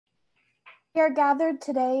We are gathered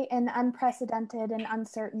today in unprecedented and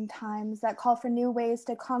uncertain times that call for new ways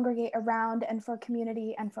to congregate around and for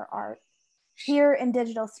community and for art. Here in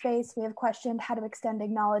digital space, we have questioned how to extend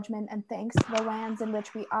acknowledgement and thanks to the lands in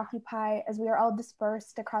which we occupy, as we are all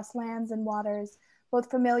dispersed across lands and waters,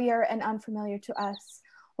 both familiar and unfamiliar to us,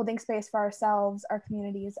 holding space for ourselves, our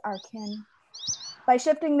communities, our kin. By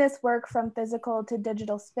shifting this work from physical to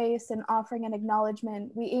digital space and offering an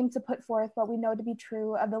acknowledgement, we aim to put forth what we know to be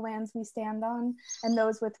true of the lands we stand on and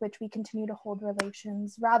those with which we continue to hold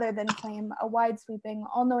relations, rather than claim a wide-sweeping,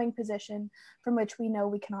 all-knowing position from which we know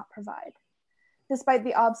we cannot provide. Despite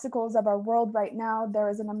the obstacles of our world right now, there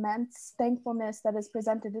is an immense thankfulness that has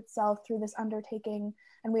presented itself through this undertaking,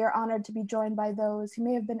 and we are honored to be joined by those who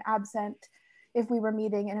may have been absent if we were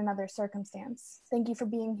meeting in another circumstance. Thank you for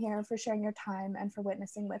being here, for sharing your time, and for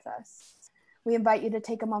witnessing with us. We invite you to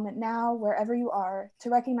take a moment now, wherever you are, to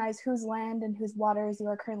recognize whose land and whose waters you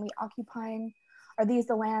are currently occupying. Are these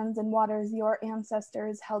the lands and waters your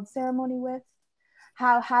ancestors held ceremony with?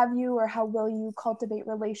 How have you or how will you cultivate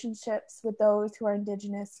relationships with those who are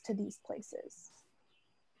indigenous to these places?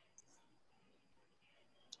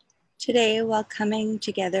 Today, while coming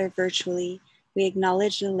together virtually, we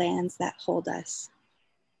acknowledge the lands that hold us,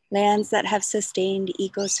 lands that have sustained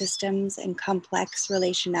ecosystems and complex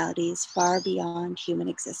relationalities far beyond human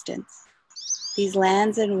existence. These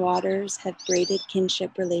lands and waters have braided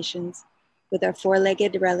kinship relations with our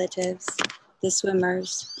four-legged relatives, the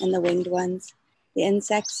swimmers and the winged ones, the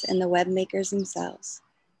insects and the web makers themselves,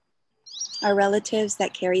 our relatives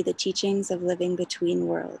that carry the teachings of living between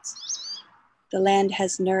worlds. The land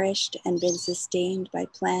has nourished and been sustained by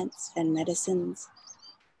plants and medicines,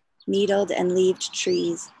 needled and leaved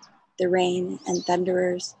trees, the rain and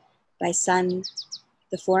thunderers, by sun,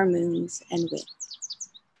 the four moons, and wind.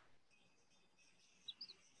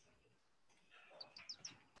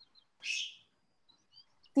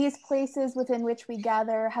 These places within which we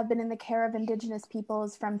gather have been in the care of indigenous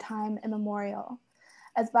peoples from time immemorial.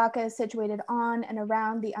 As BACA is situated on and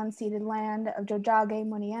around the unceded land of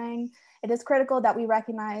Tio'kwarwaienna, it is critical that we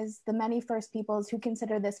recognize the many First Peoples who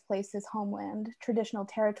consider this place as homeland, traditional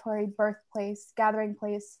territory, birthplace, gathering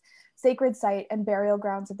place, sacred site, and burial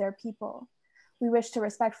grounds of their people. We wish to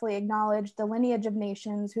respectfully acknowledge the lineage of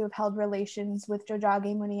nations who have held relations with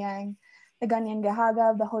Tio'kwarwaienna, the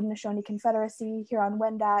Kanien'keha of the Haudenosaunee Confederacy,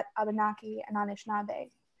 Huron-Wendat, Abenaki, and Anishinaabe.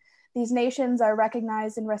 These nations are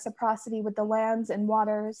recognized in reciprocity with the lands and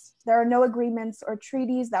waters. There are no agreements or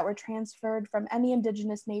treaties that were transferred from any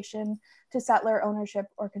indigenous nation to settler ownership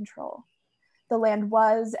or control. The land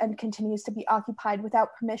was and continues to be occupied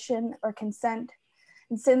without permission or consent.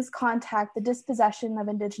 And since contact, the dispossession of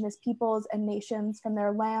indigenous peoples and nations from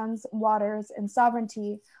their lands, waters, and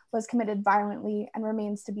sovereignty was committed violently and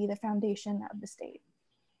remains to be the foundation of the state.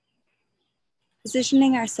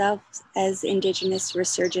 Positioning ourselves as Indigenous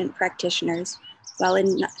resurgent practitioners while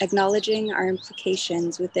acknowledging our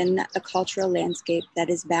implications within a cultural landscape that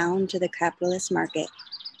is bound to the capitalist market,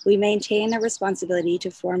 we maintain a responsibility to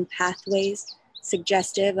form pathways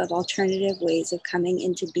suggestive of alternative ways of coming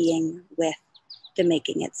into being with the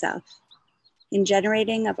making itself. In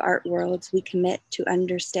generating of art worlds, we commit to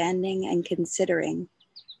understanding and considering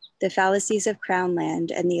the fallacies of crown land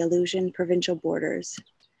and the illusion provincial borders,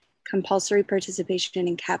 compulsory participation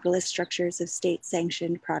in capitalist structures of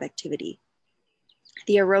state-sanctioned productivity,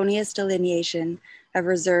 the erroneous delineation of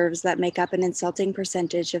reserves that make up an insulting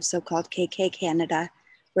percentage of so-called KK Canada,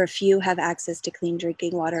 where few have access to clean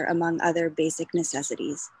drinking water, among other basic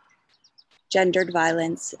necessities, gendered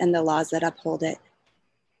violence and the laws that uphold it,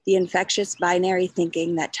 the infectious binary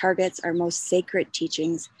thinking that targets our most sacred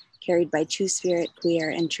teachings carried by two-spirit,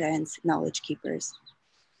 queer, and trans knowledge keepers,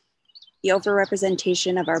 the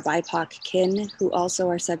overrepresentation of our BIPOC kin who also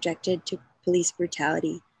are subjected to police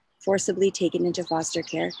brutality, forcibly taken into foster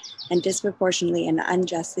care, and disproportionately and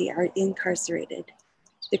unjustly are incarcerated,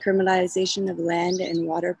 the criminalization of land and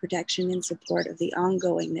water protection in support of the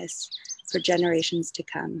ongoingness for generations to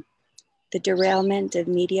come, the derailment of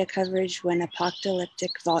media coverage when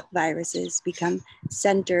apocalyptic viruses become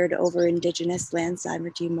centered over Indigenous land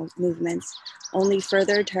sovereignty movements, only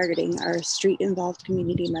further targeting our street-involved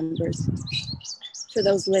community members for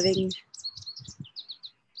those living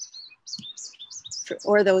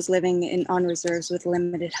on reserves with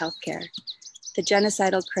limited health care, the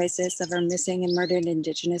genocidal crisis of our missing and murdered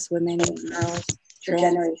Indigenous women and girls for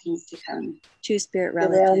generations to come. Two-spirit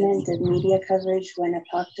relatives. Derailment of media coverage when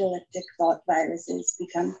apocalyptic viruses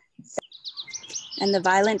become, and the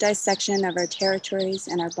violent dissection of our territories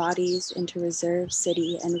and our bodies into reserve,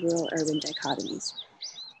 city, and rural urban dichotomies.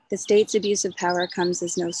 The state's abuse of power comes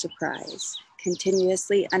as no surprise.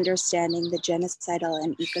 continuously understanding the genocidal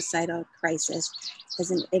and ecocidal crisis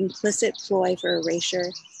as an implicit ploy for erasure,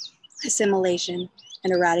 assimilation,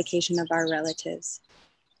 and eradication of our relatives.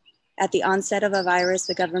 At the onset of a virus,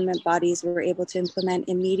 the government bodies were able to implement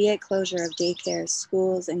immediate closure of daycares,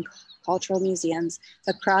 schools, and cultural museums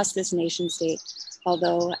across this nation state,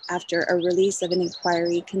 although after a release of an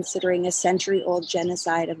inquiry considering a century-old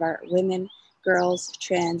genocide of our women, girls,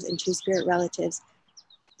 trans, and two-spirit relatives,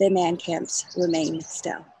 the man camps remain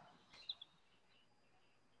still.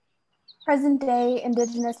 Present-day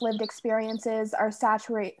Indigenous lived experiences are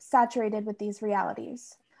saturated with these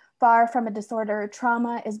realities. Far from a disorder,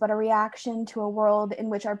 trauma is but a reaction to a world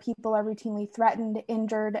in which our people are routinely threatened,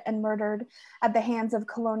 injured, and murdered at the hands of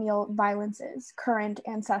colonial violences, current,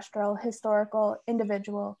 ancestral, historical,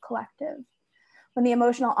 individual, collective. When the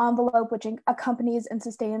emotional envelope which accompanies and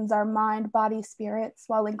sustains our mind, body, spirits,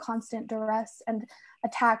 while in constant duress and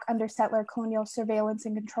attack under settler colonial surveillance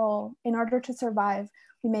and control, in order to survive,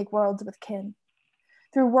 we make worlds with kin.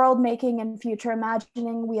 Through world making and future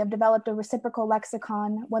imagining, we have developed a reciprocal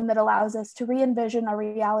lexicon, one that allows us to re-envision our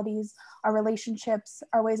realities, our relationships,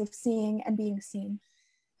 our ways of seeing and being seen.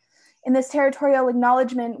 In this territorial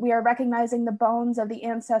acknowledgement, we are recognizing the bones of the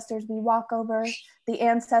ancestors we walk over, the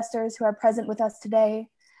ancestors who are present with us today,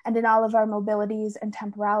 and in all of our mobilities and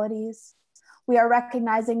temporalities. We are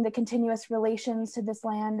recognizing the continuous relations to this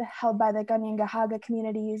land held by the Kanien'keha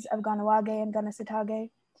communities of Kahnawà and Otsi'tsaken.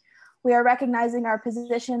 We are recognizing our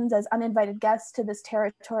positions as uninvited guests to this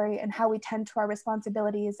territory and how we tend to our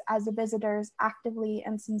responsibilities as the visitors actively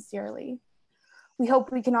and sincerely. We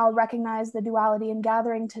hope we can all recognize the duality in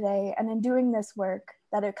gathering today, and in doing this work,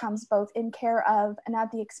 that it comes both in care of and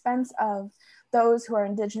at the expense of those who are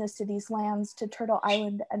Indigenous to these lands, to Turtle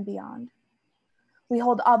Island and beyond. We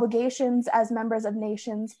hold obligations as members of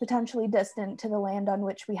nations potentially distant to the land on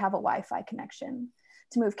which we have a Wi-Fi connection,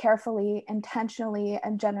 to move carefully, intentionally,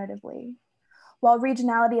 and generatively. While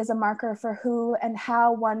regionality is a marker for who and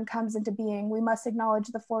how one comes into being, we must acknowledge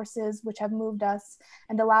the forces which have moved us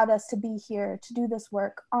and allowed us to be here to do this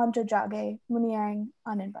work on Jojage, Niioieren,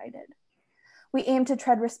 uninvited. We aim to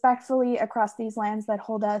tread respectfully across these lands that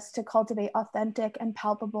hold us to cultivate authentic and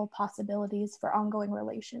palpable possibilities for ongoing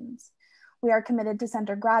relations. We are committed to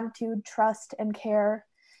center gratitude, trust, and care.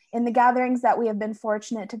 In the gatherings that we have been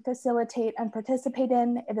fortunate to facilitate and participate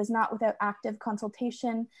in, it is not without active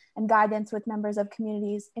consultation and guidance with members of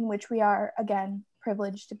communities in which we are, again,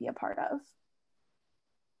 privileged to be a part of.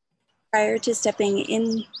 Prior to stepping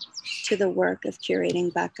into the work of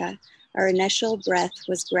curating BACA, our initial breath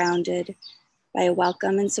was grounded by a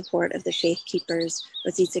welcome and support of the faith keepers,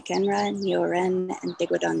 Otsi'tsaken, Niioieren, and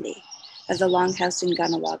Tekariwaiennawahkòntie of the Longhouse in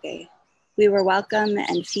Kahnawà. We were welcome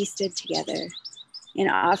and feasted together. In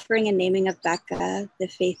offering and naming of BACA, the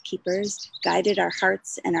faith keepers guided our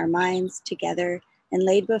hearts and our minds together and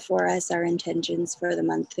laid before us our intentions for the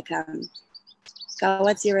month to come.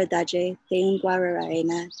 Kahwatsiretátie,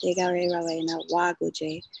 Teionkwariwaienna,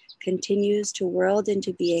 Tekariwaiennawahkòntie continues to world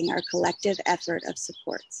into being our collective effort of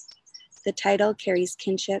supports. The title carries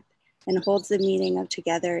kinship and holds the meaning of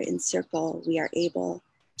together in circle we are able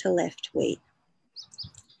to lift weight.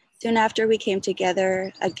 Soon after, we came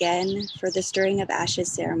together again for the Stirring of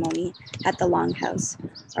Ashes ceremony at the Longhouse.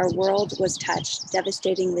 Our world was touched,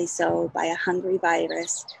 devastatingly so, by a hungry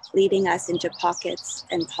virus, leading us into pockets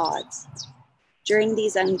and pods. During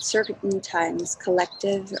these uncertain times,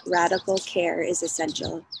 collective radical care is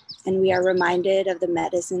essential, and we are reminded of the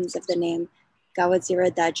medicines of the name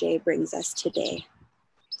Kahwatsiretátie brings us today.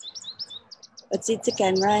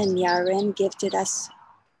 Otsi'tsaken and Niioieren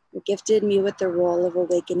gifted me with the role of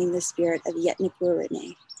awakening the spirit of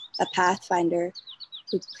Yetnikuwene, a pathfinder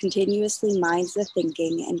who continuously minds the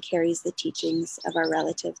thinking and carries the teachings of our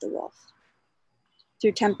relative, the wolf.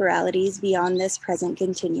 Through temporalities beyond this present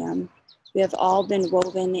continuum, we have all been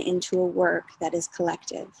woven into a work that is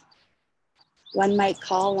collective. One might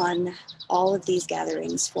call on all of these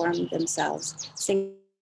gatherings form themselves,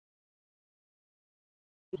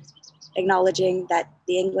 acknowledging that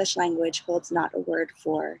the English language holds not a word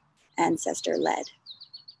for ancestor-led.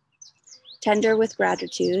 Tender with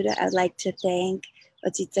gratitude, I'd like to thank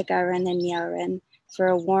Otsi'tsaken and Niioieren for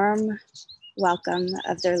a warm welcome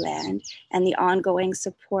of their land and the ongoing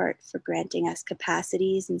support for granting us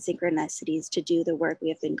capacities and synchronicities to do the work we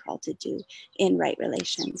have been called to do in right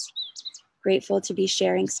relations. Grateful to be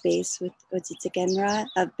sharing space with Otsi'tsaken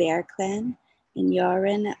of Bear Clan and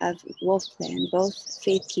Niioieren of Wolf Clan, both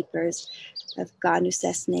faith keepers of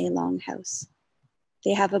Ganusesne Longhouse.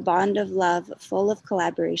 They have a bond of love full of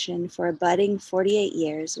collaboration for a budding 48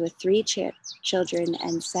 years with 3 children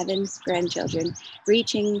and 7 grandchildren,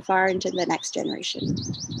 reaching far into the next generation.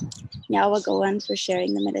 Nyawahkòntie for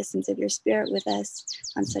sharing the medicines of your spirit with us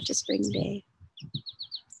on such a spring day.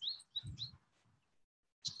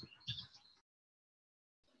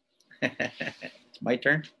 It's my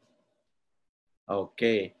turn?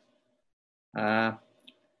 Okay.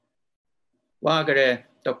 Wagare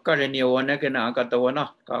tokkare Niioieren na Katawana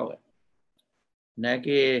kawe.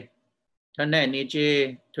 Nagi tane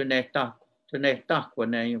niji tuneta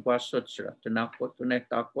kwane wasutsra tunako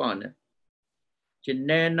tuneta kwane.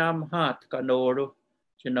 Jinenam hat kanoru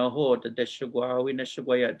jinaho the deshugwa wina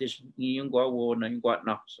shugwaya dish yingwa wona ingwa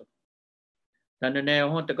nakso. Tanane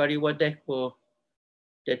hon Tekariwaiennawahkòntie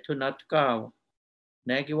de tunat kawa.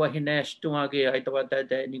 Nagi wahinesh tuagi aitawata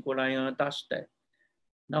de Niioieren taste.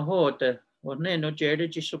 Nahote Ohèn no jere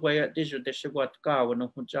jisugwaya disu deshugwat kawa no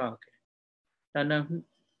hunjake. Tano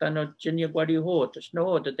Kanien'keha no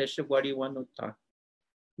hote Tekariwaienna.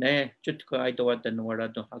 Ne chutko aitawata no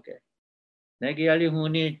warado hake. Nagi ali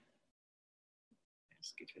huni.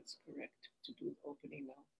 Ask if it's correct to do the opening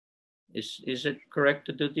now. Is it correct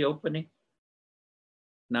to do the opening?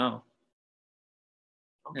 Now.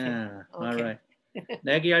 Okay. All right.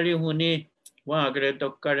 Nagi ali huni wagre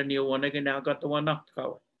tokkare Niioieren na Katawana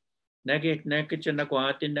kawa. Nagi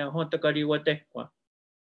chinakwati na hon Tekariwaiennawahkòntie.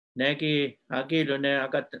 Nagi agilo ne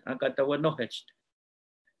Agatawano hest.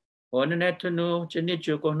 One netunu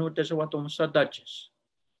chinichuko no teswatum sadaches.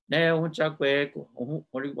 Ne unchakweko,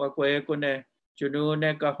 oriwakweko ne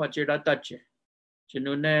chunune Kahwatsiretátie.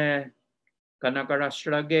 Chunune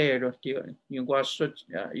kanakarashragero yungwasut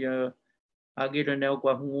ya agilo ne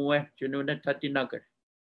kwahue chunune tatinagre.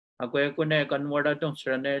 Akweko ne kanwara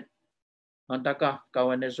donsrane antaka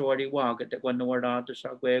kawane sori wage te kanwara to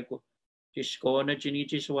sakweko. Chiskone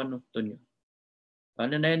chinichi swanu tunyo.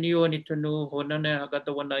 Anane nioni tunu honane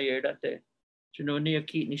Agatawana yerate. Chununi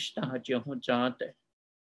aki nishta haji hunjate.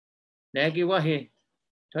 Negi wahi.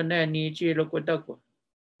 Tane nichi lokodako.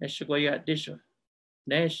 Nesugwaya diso.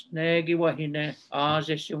 Negi wahi ne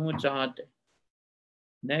aze si hunjate.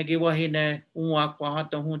 Negi wahi ne unwakwa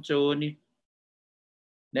hata hunjoni.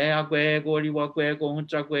 Ne agwego liwakwego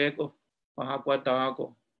hunjakwego. Wahakwa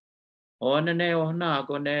tako. Onane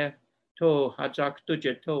ohnako ne to hajak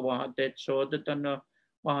tuje to wahate soda tana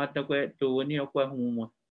wahata kwe tuuni okwa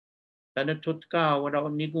huma. Tana tutka wala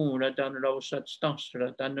nigura tana rausat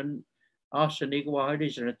stansra tana asanig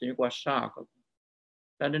waharisra tani kwa saka.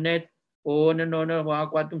 Tana net ona nona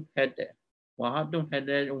wakwatum hede. Wahatum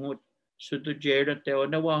hede sutu jera te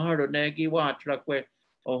ona waharo negi watra kwe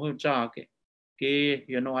ohujake. Ki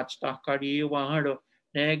atstakari waharo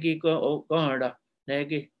negi ko ogara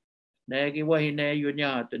negi wahine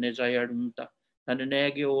yunyata ne zayarunta. Tana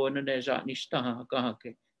negi ona ne zanishtaha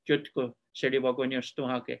kahake. Jutko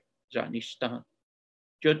Kariwaiennawahkòntie zanishtaha.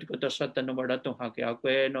 Jutko tasatana warato hake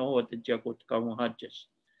akwe no hote jakut kamuhajes.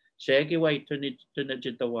 Segi waituni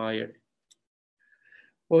tunajitawayere.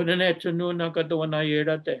 Ona ne tununa Katawana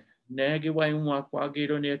yerate. Negi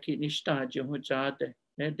waiumwakwagiro ne kinishtaha jihujate.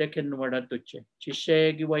 Ne deken waratuche.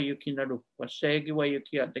 Chisegi wayukinaru. Wasegi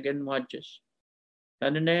wayukiatagen majes.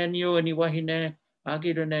 Tana nioni wahine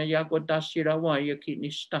agiro ne yakodashira wayuki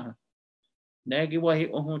nishtaha. Negi wahi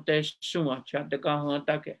ohunte suma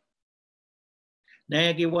chatakahatake.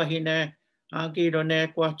 Negi wahine agiro ne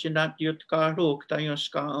kwachinat yutkaruk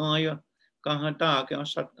tayoska ayo kahatake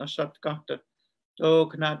asat kahta.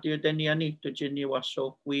 Tok nat yutenianito jini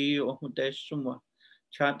wasokwi ohunte suma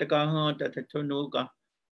chatakahata tunuga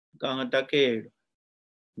kahatakero.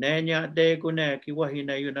 Nenya degune ki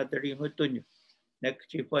wahine yunatari hutunyo.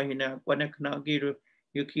 Nekchi wahine kwanek na giru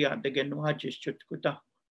yukiatagen wajis chutkuta.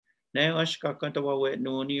 Ne ashka katawawe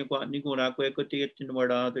nuni kwa nigura kwe kotiyetin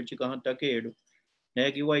warado chikahantakeru.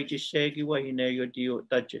 Negi waiji segi wahine yodio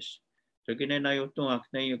taches. Sokine na yotuak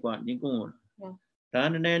ne yukwa nigura.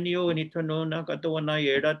 Tana ne niyo ni tono na Katawana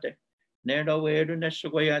yerate. Ne raweru ne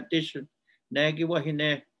sugwaya tisu. Negi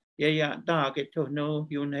wahine yeya dage tono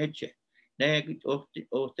yun heche. Negi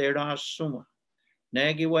otera suma.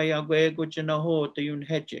 Negi waya gwe kuchina hote yun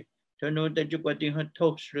heche. Tono de jukwati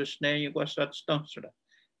hantosrus ne yukwa satstansra.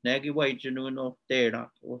 Negi wajinu no tera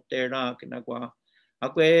kinakwa.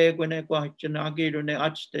 Akwe gwene kwa chinagiru ne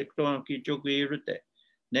achte kron ki jogirute.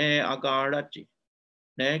 Ne agarachi.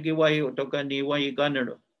 Negi wai otoka ni wai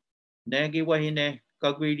ganero. Negi wai ne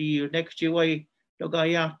kagwiri nekchi wai toka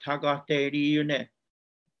ya tagateri ne.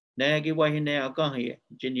 Negi wai ne agaye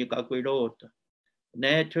jini kagwirota.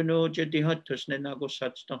 Ne tunu jeti hatus ne nago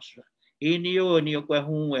satstansra. Inio ni okwa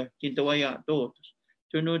hunwe tinta waya totus.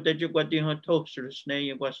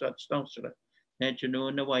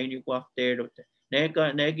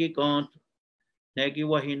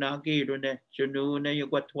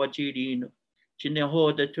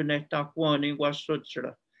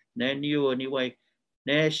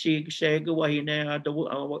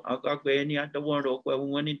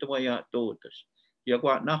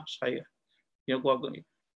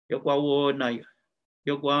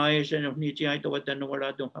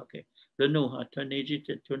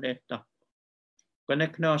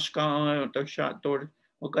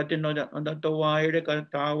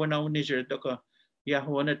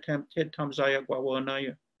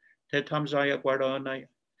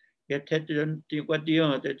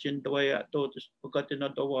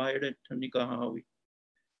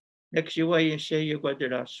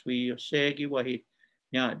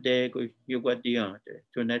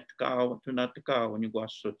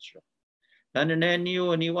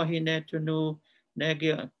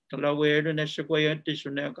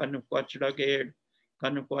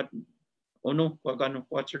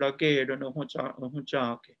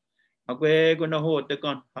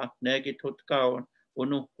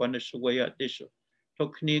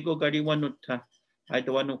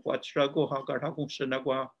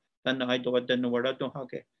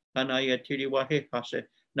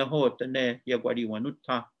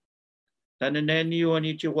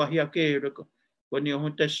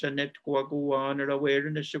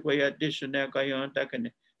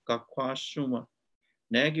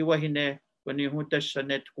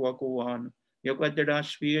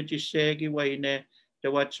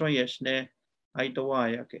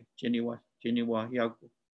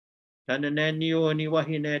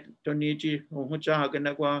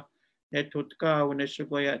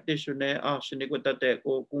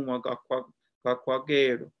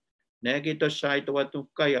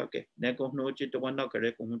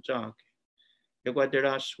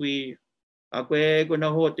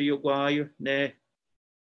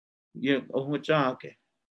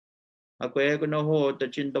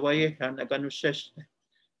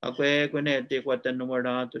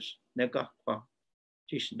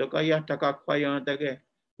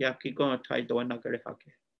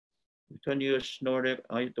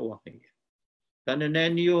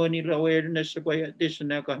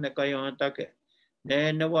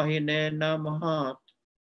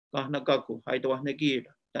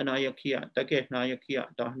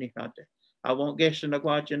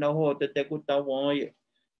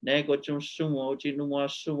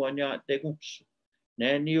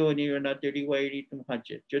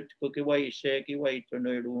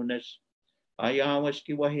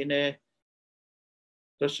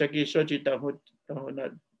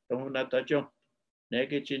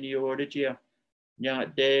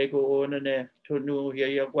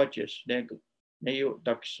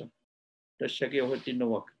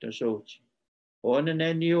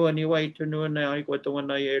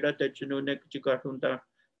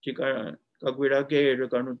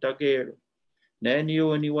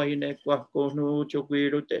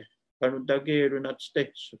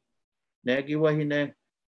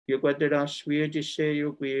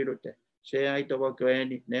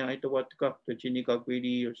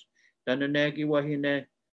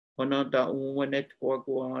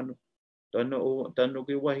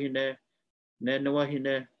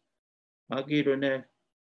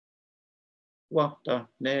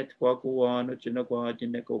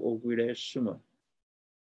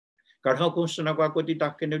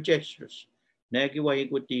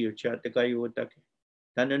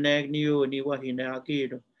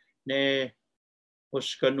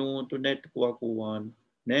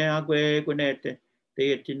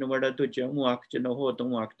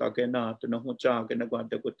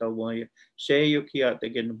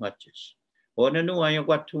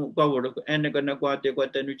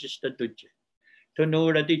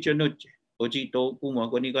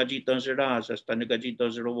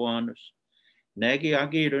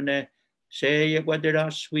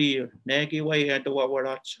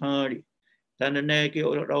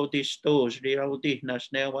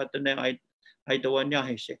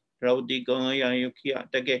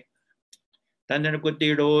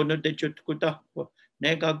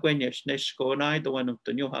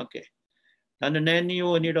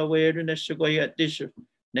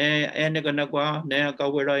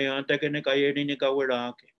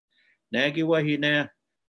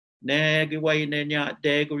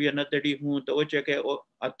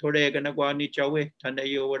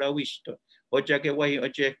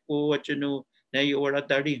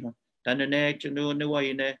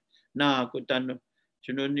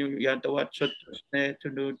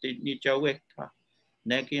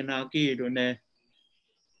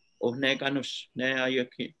 ne kanus ne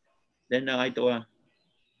ayuki then aitawa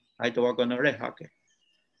gonna rehake.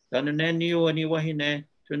 Tanu ne niu ni wahine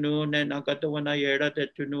tunu ne nakatawana yera te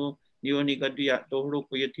tunu niu ni gadia tohru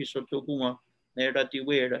ku yati sotoguma ne rati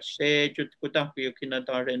wera se chut kutapi yukina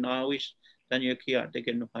tare nawis tan yukia te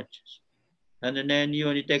kenu hachis. Tanu ne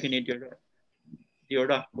niu ni tekini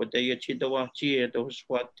diora ko te yachitawa chie to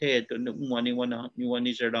swate to umani wana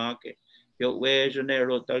niwani zerake yo wejo ne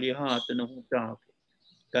rotali hat no hutake.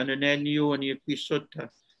 Tanu ne niu ni pisota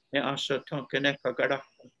ne asota kene kakara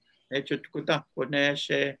ne chut kutapo ne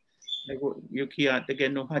se yukia te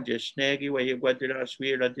kenu hajes negi wa yguadira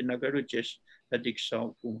swira di nagaruches adik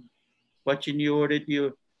sauku. Watching you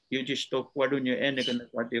already you just stop warunyo enegan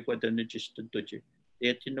what you got and just to touch it.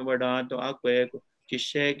 Etinwarado aquego,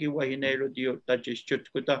 Chisegi wa hinero dio touches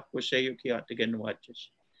chutkuta ko say yukia te kenu watches.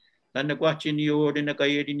 Then watching you in a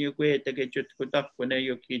kayeri new way to get chutkuta ko ne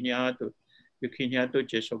yukinyato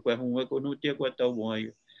ches of wahunga konutia quata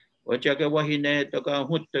wayo. Ojaga wahine toka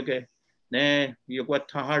hutage. Ne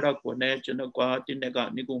yukwatahara ko ne chino kwati ne ga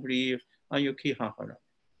ni kumri ayuki hahara.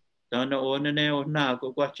 Tana ona ne ona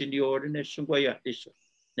ko kwachi ni ore ne sungwaya tiso.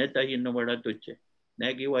 Ne tahino mara tuche.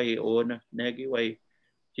 Negi wai ona, negi wai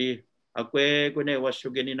ti akwe ko ne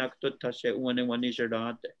wasugeni naktota se uane wani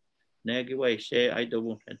zerate. Negi wai se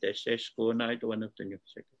aidobu ente se skona aido wanatunyo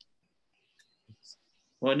seke.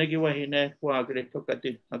 Onegi wai ne kwagre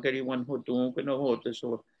tokati agari wan hotu ko no hoto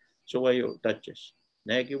so wayo touches.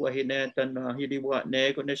 Negi wahine tan hiriwa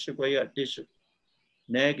nego nesugaya disu.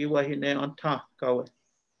 Negi wahine anta kawe.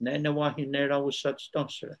 Ne wahine rawu such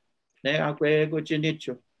tonsere. Ne agwego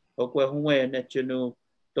jinichu. Okwe huwe ne jinu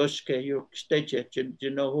doske yuk stage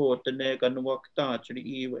jino ho te ne kanu wakta chiri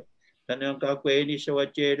iwe. Tane anka kwe ni se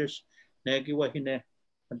wajerus. Negi wahine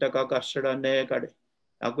antaka kasara negare.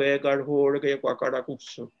 Agwe gar horge kwakara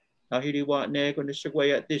kusu. Hiriwa nego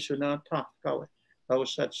nesugaya disu na anta kawe. Rawu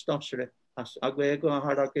such tonsere. Agwego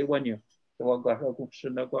harake wanyo the wagara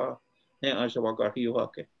gumsuna gwa ne as a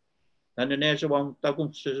wagariwake and ne as a one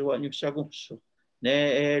tagumsus what you sagumsu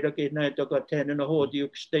ne erake na to got 10 and a whole you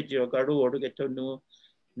stage your garo to get to know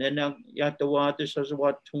ne yat the water says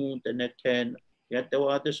what tuned and net 10 yat the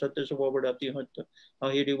water says over at the hunter how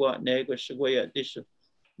he what negos away at this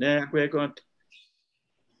ne agwego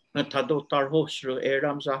na tadotar hosru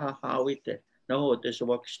eram zaha hawite no this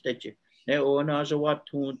work stage ne ona as a what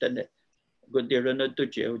tuned and Godira na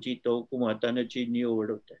tuche ujito kumata na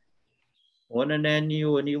Niioirote. Ona ne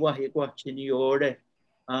niu ni wahi kwa Niioiore.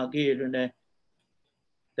 Agiru ne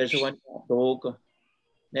there's one dog.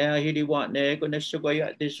 Ne hiri wa ne go ne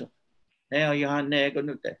sugaya disu. Ne ya ne go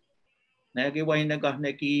nute. Negi wahi ne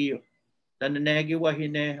gahne kiyo. Dan negi wahi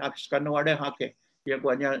ne akskanoare hake. Ya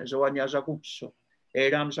gwanya zawanya zakumso.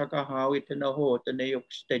 Eram saka hawi te na ho te ne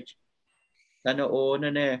yok stage. Dan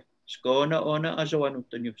ona ne skona ona azawanu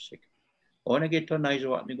te nyusik. So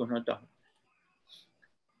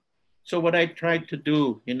what I tried to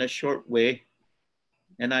do in a short way,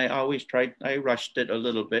 and I rushed it a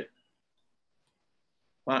little bit,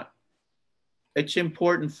 but it's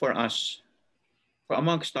important for us, for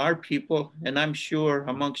amongst our people, and I'm sure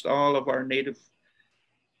amongst all of our native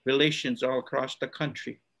relations all across the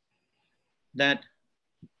country, that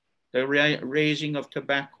the raising of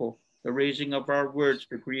tobacco, the raising of our words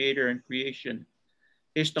for creator and creation,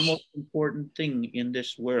 is the most important thing in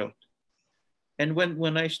this world. And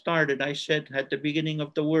when I started, I said at the beginning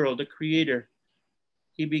of the world, the creator,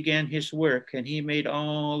 he began his work and he made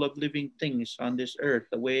all of living things on this earth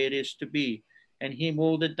the way it is to be. And he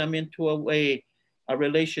molded them into a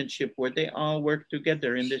relationship where they all work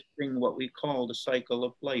together in this thing, what we call the cycle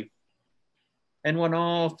of life. And when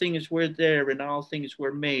all things were there and all things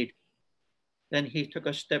were made, then he took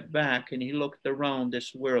a step back and he looked around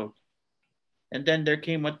this world. And then there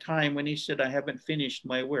came a time when he said, I haven't finished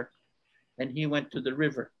my work. And he went to the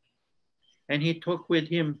river. And he took with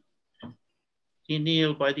him, he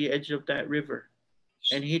kneeled by the edge of that river.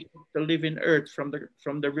 And he took the living earth from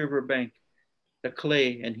the riverbank, the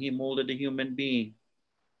clay, and he molded a human being.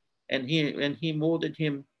 And he molded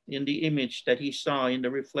him in the image that he saw in the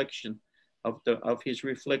reflection of his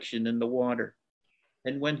reflection in the water.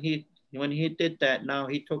 And when he did that, now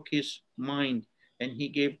he took his mind and he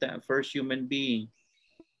gave that first human being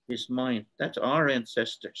his mind. That's our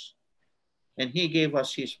ancestors. And he gave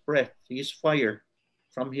us his breath, his fire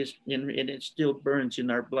from his, and it still burns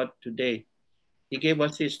in our blood today. He gave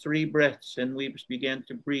us his 3 breaths and we began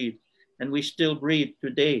to breathe. And we still breathe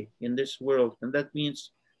today in this world. And that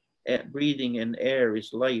means breathing and air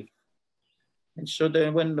is life. And so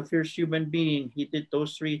then when the first human being, he did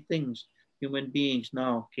those 3 things, human beings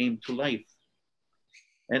now came to life.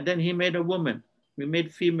 And then he made a woman. We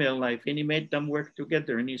made female life, and he made them work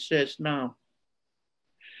together. And he says now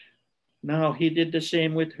he did the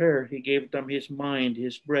same with her. He gave them his mind,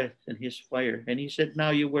 his breath, and his fire. And he said,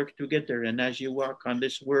 now you work together. And as you walk on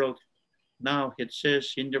this world, now it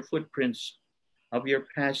says in the footprints of your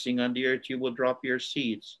passing on the earth, you will drop your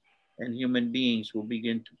seeds, and human beings will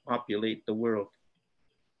begin to populate the world.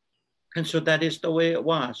 And so that is the way it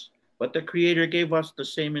was. But the Creator gave us the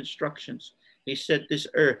same instructions. He said, this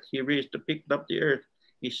earth, he picked up the earth.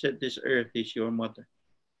 He said, this earth is your mother.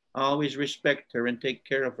 Always respect her and take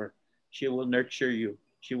care of her. She will nurture you.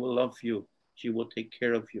 She will love you. She will take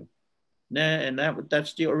care of you. And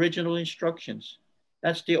that's the original instructions.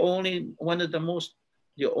 That's the only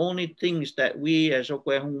things that we as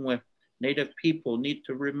Okwehonwe Native people need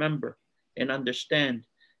to remember and understand.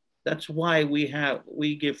 That's why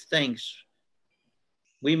we give thanks.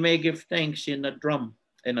 We may give thanks in a drum,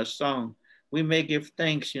 in a song. We may give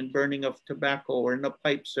thanks in burning of tobacco or in a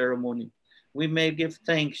pipe ceremony. We may give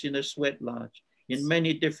thanks in a sweat lodge, in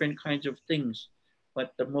many different kinds of things.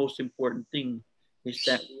 But the most important thing is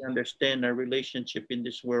that we understand our relationship in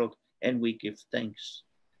this world and we give thanks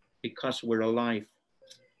because we're alive.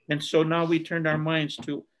 And so now we turn our minds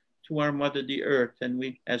to our mother, the earth, and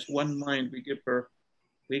we, as one mind, we give her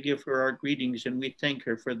our greetings and we thank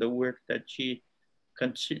her for the work that she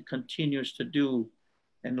continues to do,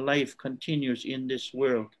 and life continues in this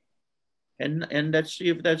world. And that's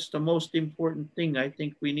the most important thing I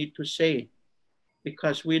think we need to say,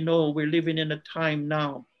 because we know we're living in a time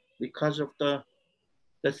now because of the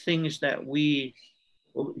things that we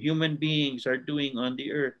human beings are doing on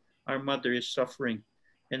the earth. Our mother is suffering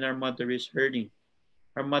and our mother is hurting.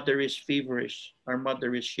 Our mother is feverish. Our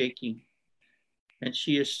mother is shaking. And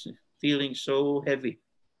she is feeling so heavy.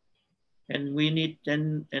 And we need,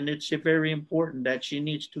 and it's very important that she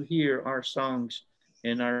needs to hear our songs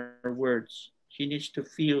and our words. She needs to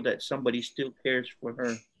feel that somebody still cares for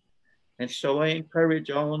her. And so I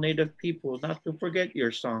encourage all Native people not to forget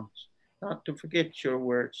your songs, not to forget your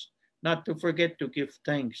words, not to forget to give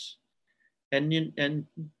thanks. And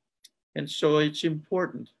so it's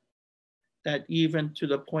important that even to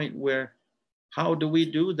the point where, how do we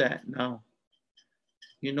do that now?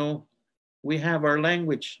 You know, we have our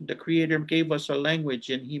language. The Creator gave us a language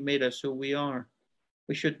and He made us who we are.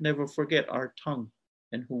 We should never forget our tongue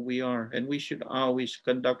and who we are, and we should always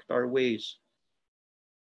conduct our ways.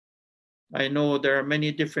 I know there are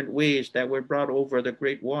many different ways that were brought over the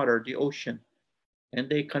great water, the ocean, and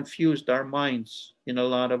they confused our minds in a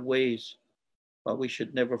lot of ways. But we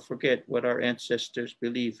should never forget what our ancestors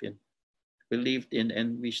believed in,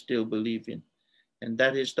 and we still believe in. And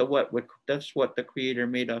that is that's what the Creator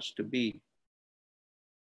made us to be.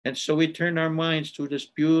 And so we turn our minds to this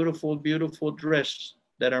beautiful, beautiful dress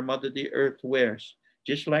that our Mother the Earth wears.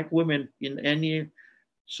 Just like women in any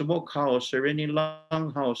smokehouse or any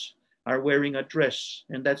longhouse are wearing a dress,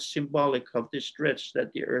 and that's symbolic of this dress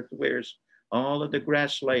that the earth wears. All of the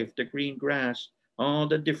grass life, the green grass, all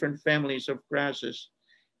the different families of grasses,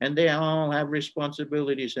 and they all have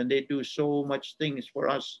responsibilities, and they do so much things for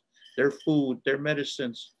us, their food, their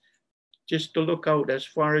medicines. Just to look out as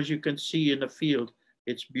far as you can see in the field,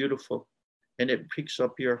 it's beautiful, and it picks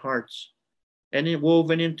up your hearts. And it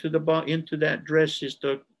woven into that dress is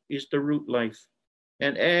the root life,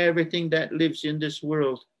 and everything that lives in this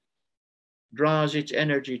world draws its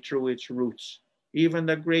energy through its roots. Even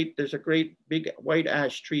there's a great big white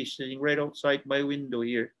ash tree sitting right outside my window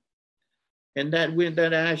here. And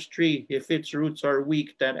that ash tree, if its roots are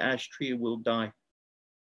weak, that ash tree will die.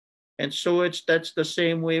 And so that's the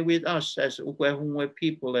same way with us as Okwehonwe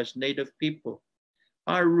people, as Native people.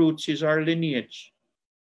 Our roots is our lineage,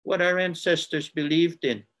 what our ancestors believed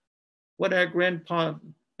in, what our grandpa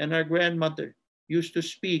and our grandmother used to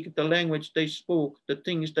speak, the language they spoke, the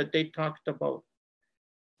things that they talked about,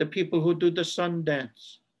 the people who do the sun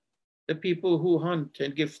dance, the people who hunt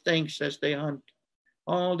and give thanks as they hunt,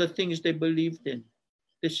 all the things they believed in.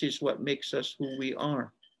 This is what makes us who we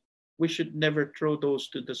are. We should never throw those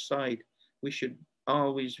to the side. We should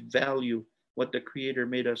always value what the Creator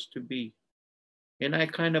made us to be. And I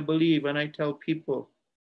kind of believe, and I tell people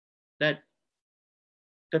that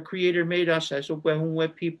the Creator made us as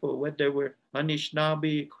Okwehonwe people, whether we're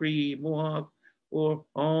Anishinaabe, Cree, Mohawk, or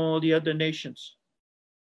all the other nations.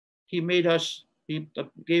 He made us, He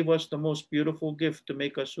gave us the most beautiful gift to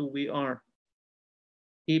make us who we are.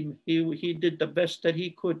 He did the best that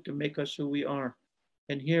He could to make us who we are.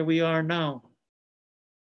 And here we are now.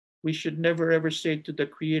 We should never ever say to the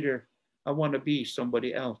Creator, I want to be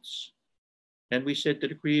somebody else. And we said to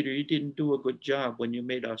the Creator, you didn't do a good job when you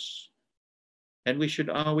made us. And we should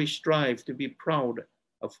always strive to be proud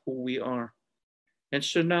of who we are. And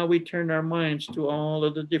so now we turn our minds to all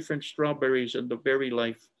of the different strawberries and the berry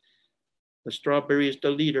life. The strawberry is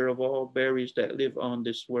the leader of all berries that live on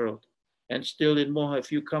this world. And still in Mohawk,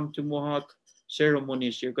 if you come to Mohawk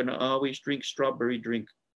ceremonies, you're gonna always drink strawberry drink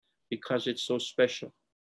because it's so special.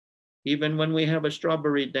 Even when we have a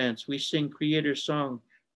strawberry dance, we sing Creator's song.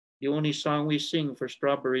 The only song we sing for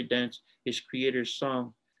strawberry dance is Creator's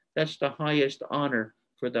song. That's the highest honor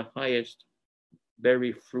for the highest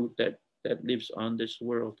berry fruit that lives on this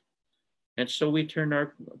world. And so we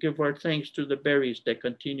give our thanks to the berries that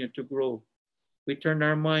continue to grow. We turn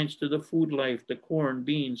our minds to the food life, the corn,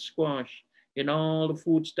 beans, squash, and all the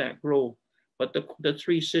foods that grow. But the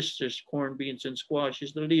three sisters, corn, beans, and squash,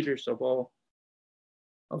 is the leaders of all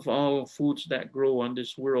foods that grow on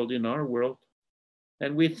this world, in our world.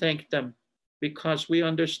 And we thank them because we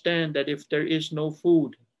understand that if there is no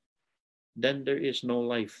food, then there is no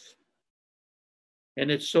life. And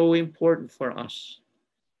it's so important for us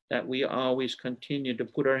that we always continue to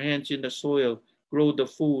put our hands in the soil, grow the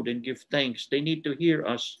food, and give thanks. They need to hear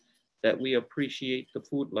us that we appreciate the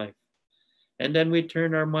food life. And then we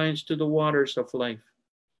turn our minds to the waters of life.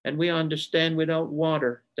 And we understand without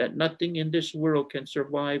water that nothing in this world can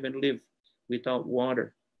survive and live without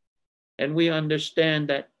water. And we understand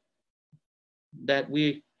that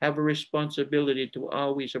we have a responsibility to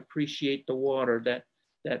always appreciate the water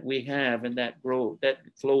that we have and that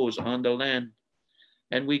flows on the land.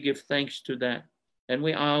 And we give thanks to that. And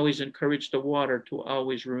we always encourage the water to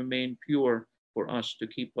always remain pure for us to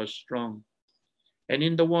keep us strong. And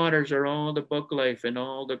in the waters are all the bug life and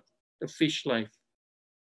all the fish life.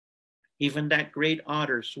 Even that great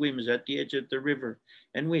otter swims at the edge of the river.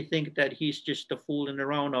 And we think that he's just fooling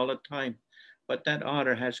around all the time. But that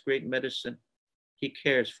otter has great medicine. He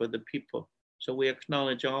cares for the people. So we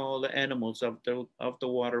acknowledge all the animals of the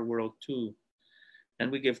water world too.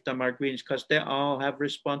 And we give them our greetings because they all have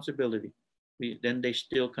responsibility. Then they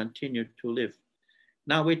still continue to live.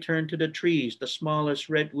 Now we turn to the trees, the smallest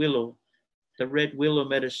red willow, the red willow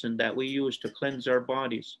medicine that we use to cleanse our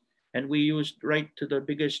bodies. And we use right to the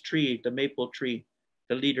biggest tree, the maple tree,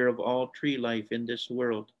 the leader of all tree life in this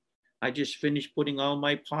world. I just finished putting all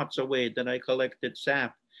my pots away that I collected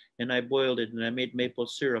sap and I boiled it and I made maple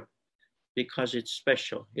syrup because it's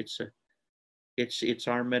special. It's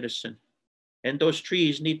our medicine. And those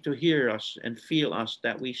trees need to hear us and feel us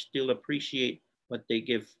that we still appreciate what they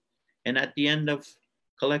give. And at the end of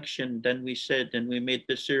collection, then we said, and we made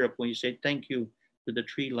the syrup, when you say thank you to the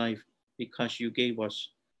tree life because you gave us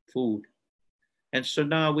food. And so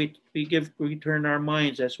now we turn our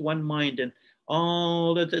minds as one mind, and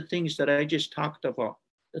all of the things that I just talked about,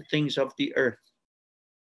 the things of the earth,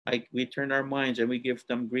 we turn our minds and we give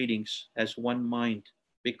them greetings as one mind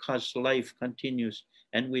because life continues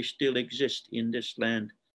and we still exist in this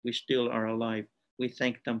land. We still are alive. We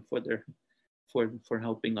thank them for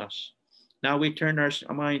helping us. Now we turn our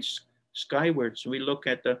minds skywards. We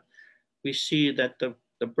see that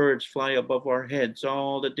the birds fly above our heads,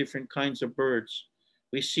 all the different kinds of birds.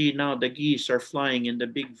 We see now the geese are flying in the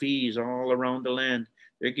big V's all around the land.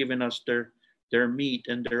 They're giving us their meat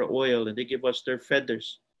and their oil, and they give us their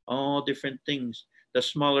feathers, all different things. The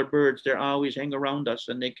smaller birds, they always hang around us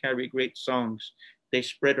and they carry great songs. They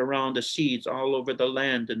spread around the seeds all over the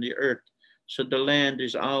land and the earth. So the land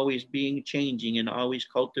is always changing and always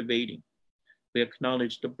cultivating. We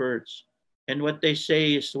acknowledge the birds. And what they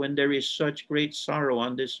say is when there is such great sorrow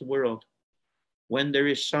on this world, when there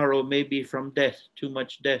is sorrow maybe from death, too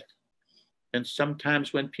much death. And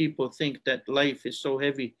sometimes when people think that life is so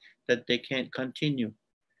heavy that they can't continue,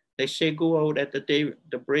 they say go out at the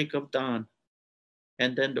break of dawn,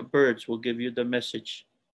 and then the birds will give you the message.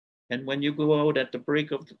 And when you go out at the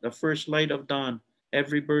break of the first light of dawn,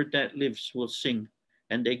 every bird that lives will sing,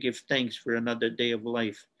 and they give thanks for another day of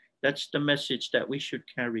life. That's the message that we should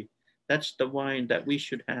carry. That's the wine that we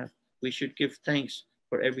should have. We should give thanks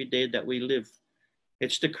for every day that we live.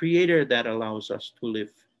 It's the Creator that allows us to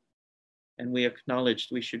live. And we acknowledge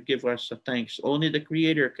we should give us a thanks. Only the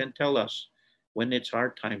Creator can tell us when it's our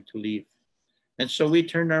time to leave. And so we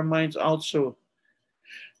turn our minds also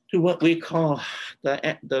to what we call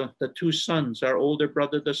the two suns, our older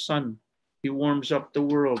brother, the sun. He warms up the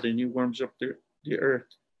world and he warms up the earth.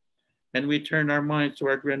 And we turn our minds to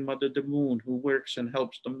our grandmother, the moon, who works and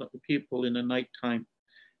helps the people in the nighttime.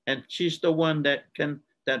 And she's the one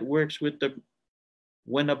that works with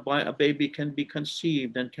when a baby can be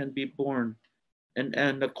conceived and can be born,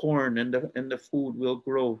 and the corn and the food will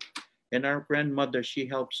grow. And our grandmother, she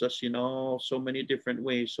helps us in so many different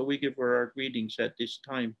ways. So we give her our greetings at this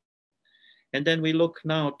time. And then we look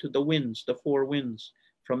now to the winds, the four winds.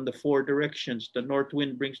 from the four directions. The north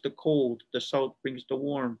wind brings the cold, the south brings the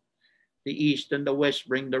warm, the east and the west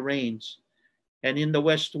bring the rains. And in the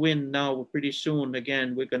west wind now, pretty soon,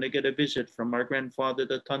 again, we're going to get a visit from our grandfather,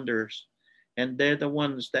 the thunderers. And they're the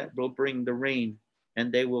ones that will bring the rain,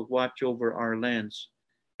 and they will watch over our lands.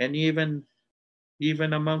 And even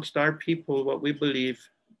amongst our people, what we believe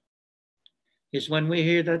is when we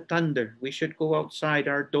hear the thunder, we should go outside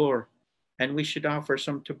our door and we should offer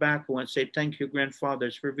some tobacco and say, thank you,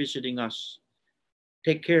 grandfathers, for visiting us.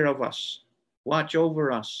 Take care of us. Watch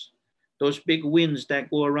over us. Those big winds that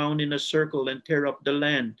go around in a circle and tear up the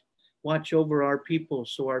land. Watch over our people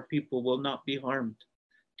so our people will not be harmed.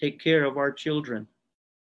 Take care of our children.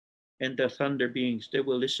 And the thunder beings, they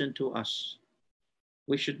will listen to us.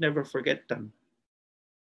 We should never forget them.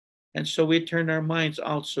 And so we turn our minds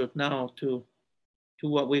also now to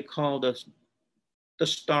what we call the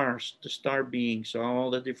stars, the star beings, all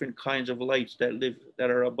the different kinds of lights that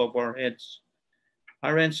are above our heads.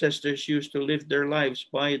 Our ancestors used to live their lives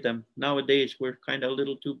by them. Nowadays, we're kind of a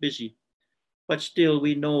little too busy. But still,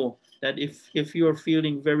 we know that if you're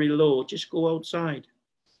feeling very low, just go outside.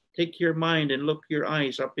 Take your mind and look your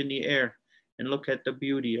eyes up in the air and look at the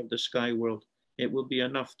beauty of the sky world. It will be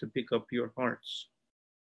enough to pick up your hearts.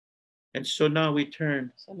 And so now we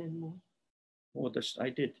turn. Sun and moon. Oh, I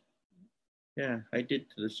did. Yeah, I did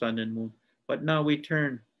to the sun and moon. But now we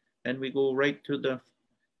turn and we go right to the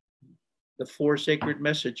four sacred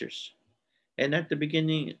messengers. And at the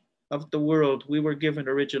beginning of the world, we were given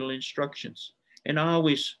original instructions. And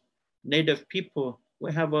always, Native people,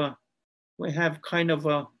 we're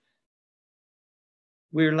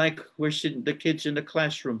sitting, the kids in the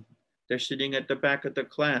classroom, they're sitting at the back of the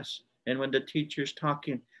class. And when the teacher's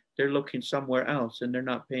talking, they're looking somewhere else and they're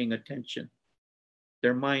not paying attention.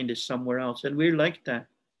 Their mind is somewhere else. And we're like that.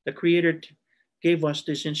 The Creator gave us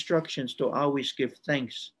these instructions to always give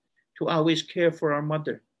thanks, to always care for our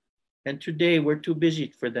mother. And today we're too busy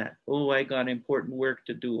for that. Oh, I got important work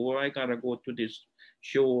to do. Oh, I got to go to this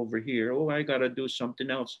show over here. Oh, I got to do something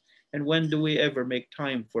else. And when do we ever make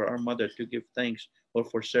time for our mother to give thanks or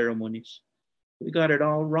for ceremonies? We got it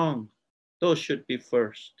all wrong. Those should be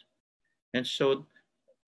first. And so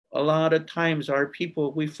a lot of times our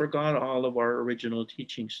people, we forgot all of our original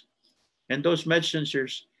teachings. And those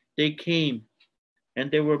messengers, they came and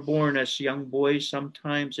they were born as young boys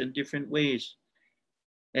sometimes in different ways.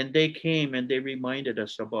 And they came and they reminded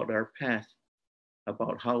us about our path,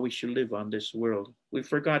 about how we should live on this world. We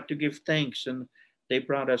forgot to give thanks and they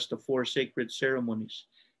brought us the four sacred ceremonies.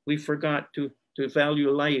 We forgot to value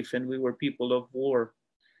life and we were people of war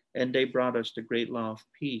and they brought us the great law of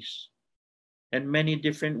peace. And many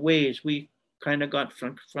different ways, we kind of got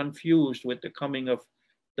confused with the coming of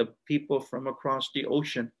the people from across the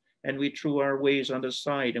ocean and we threw our ways on the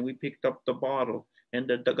side and we picked up the bottle and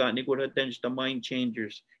the mind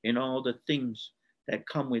changers and all the things that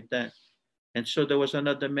come with that. And so there was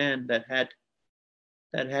another man that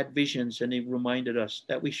had visions and he reminded us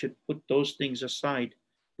that we should put those things aside.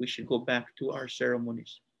 We should go back to our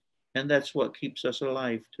ceremonies. And that's what keeps us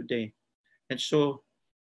alive today. And so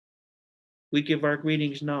we give our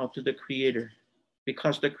greetings now to the Creator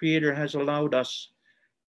because the Creator has allowed us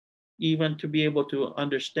even to be able to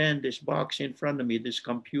understand this box in front of me, this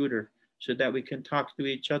computer, so that we can talk to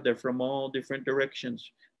each other from all different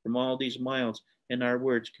directions, from all these miles, and our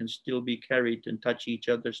words can still be carried and touch each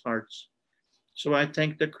other's hearts. So I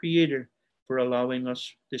thank the Creator for allowing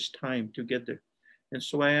us this time together. And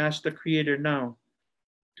so I ask the Creator now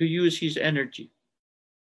to use His energy.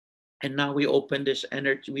 And now we open this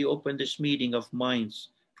energy, we open this meeting of minds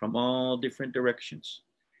from all different directions,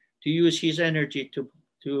 to use His energy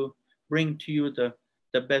to bring to you the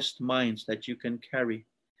best minds that you can carry.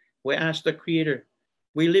 We ask the Creator,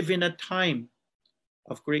 we live in a time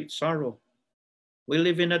of great sorrow. We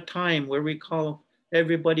live in a time where we call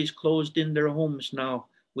everybody's closed in their homes now.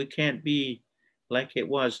 We can't be like it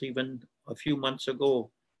was even a few months ago.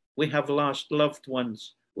 We have lost loved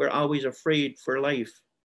ones. We're always afraid for life.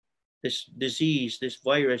 This disease, this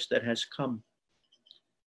virus that has come.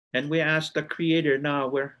 And we ask the Creator now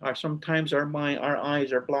where sometimes our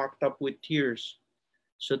eyes are blocked up with tears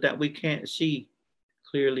so that we can't see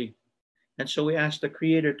clearly. And so we ask the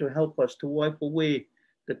Creator to help us to wipe away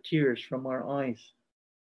the tears from our eyes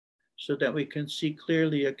so that we can see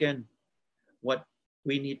clearly again what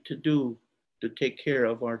we need to do to take care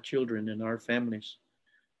of our children and our families.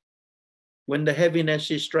 When the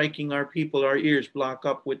heaviness is striking our people, our ears block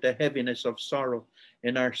up with the heaviness of sorrow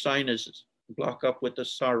and our sinuses block up with the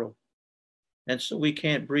sorrow. And so we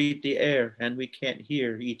can't breathe the air and we can't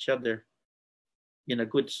hear each other in a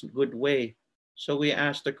good way. So we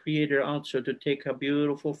ask the Creator also to take a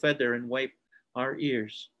beautiful feather and wipe our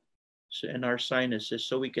ears and our sinuses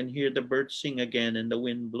so we can hear the birds sing again and the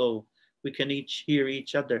wind blow. We can each hear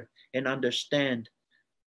each other and understand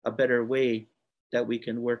a better way that we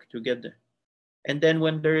can work together. And then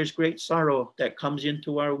when there is great sorrow that comes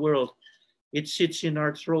into our world, it sits in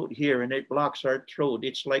our throat here and it blocks our throat.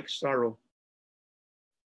 It's like sorrow.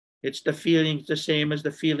 It's the feelings, the same as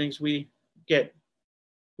the feelings we get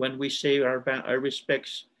when we say our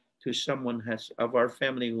respects to someone of our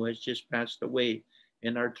family who has just passed away,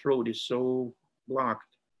 and our throat is so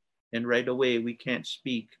blocked, and right away we can't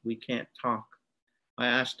speak, we can't talk. I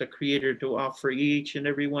ask the Creator to offer each and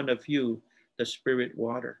every one of you the spirit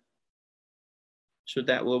water, so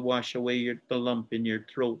that will wash away the lump in your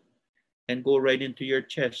throat and go right into your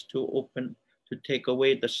chest to take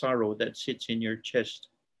away the sorrow that sits in your chest,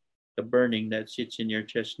 the burning that sits in your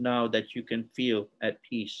chest now that you can feel at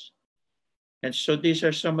peace. And so these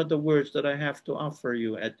are some of the words that I have to offer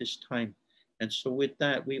you at this time. And so with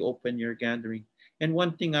that, we open your gathering. And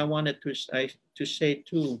one thing I wanted to say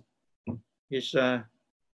too is,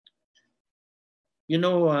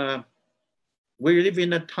 we live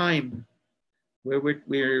in a time where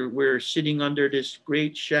we're sitting under this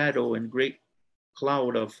great shadow and great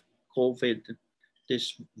cloud of COVID,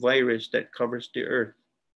 this virus that covers the earth.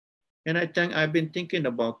 And I've been thinking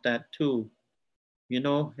about that too, and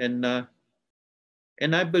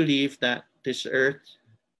I believe that this earth,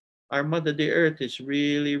 our mother, the earth, is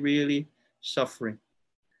really, really suffering.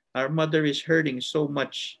 Our mother is hurting so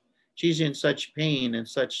much. She's in such pain and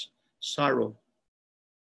such sorrow.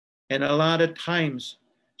 And a lot of times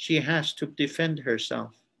she has to defend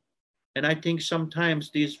herself. And I think sometimes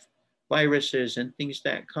these viruses and things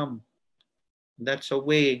that come, that's a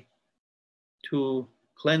way to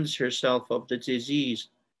cleanse herself of the disease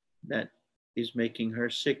that is making her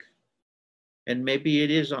sick. And maybe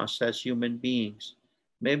it is us as human beings.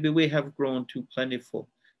 Maybe we have grown too plentiful.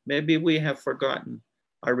 Maybe we have forgotten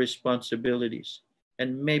our responsibilities.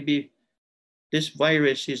 And maybe this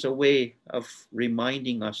virus is a way of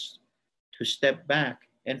reminding us to step back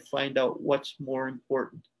and find out what's more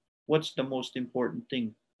important. What's the most important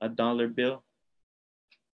thing? A dollar bill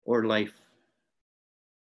or life?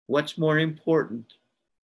 What's more important?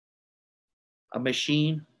 A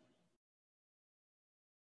machine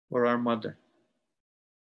or our mother?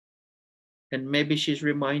 And maybe she's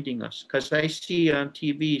reminding us, because I see on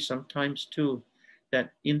TV sometimes too,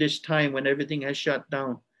 that in this time when everything has shut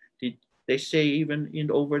down, they say even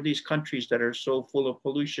over these countries that are so full of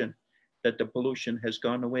pollution, that the pollution has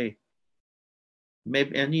gone away.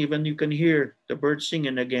 Maybe, and even you can hear the birds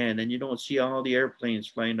singing again, and you don't see all the airplanes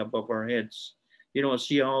flying above our heads. You don't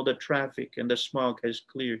see all the traffic, and the smog has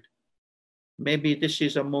cleared. Maybe this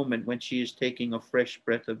is a moment when she is taking a fresh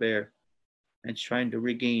breath of air and trying to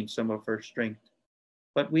regain some of her strength.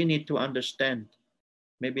 But we need to understand,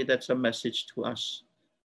 maybe that's a message to us.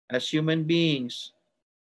 As human beings,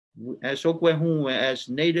 as Okwehonwe, as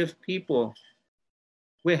native people,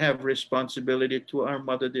 we have responsibility to our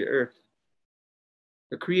mother, the earth.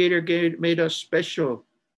 The Creator made us special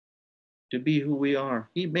to be who we are.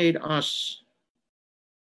 He made us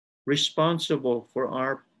responsible for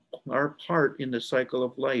our part in the cycle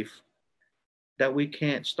of life, that we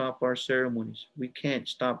can't stop our ceremonies. We can't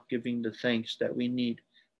stop giving the thanks that we need.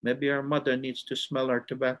 Maybe our mother needs to smell our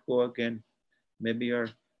tobacco again. Maybe our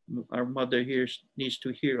mother needs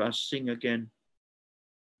to hear us sing again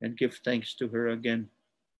and give thanks to her again.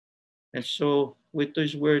 And so with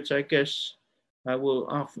those words, I guess I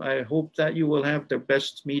hope that you will have the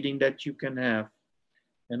best meeting that you can have.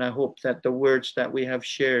 And I hope that the words that we have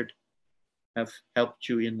shared have helped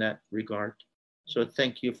you in that regard. So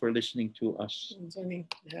thank you for listening to us.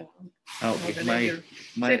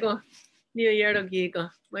 My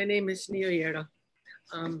name is Niioieren.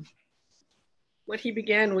 What he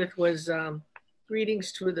began with was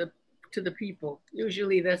greetings to the people.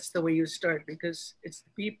 Usually that's the way you start, because it's the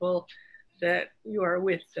people that you are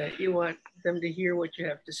with, that you want them to hear what you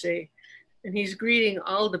have to say. And he's greeting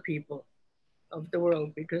all the people of the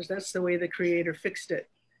world, because that's the way the Creator fixed it.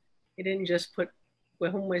 He didn't just put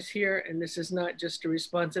Gwehumwes here, and this is not just a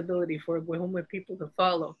responsibility for Gwehumwe people to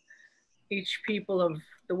follow. Each people of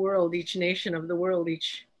the world, each nation of the world,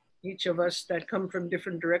 each of us that come from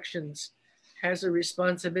different directions has a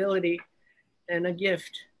responsibility and a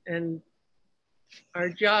gift, and our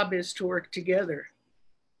job is to work together.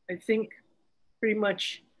 I think pretty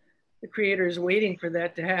much the Creator is waiting for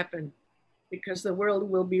that to happen, because the world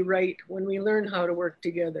will be right when we learn how to work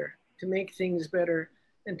together to make things better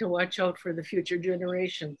and to watch out for the future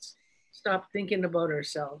generations. Stop thinking about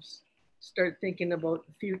ourselves. start thinking about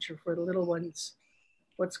the future for the little ones.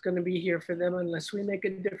 What's going to be here for them unless we make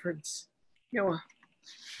a difference. Yawa.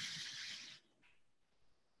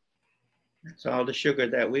 That's all the sugar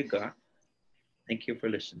that we got. Thank you for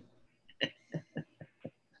listening.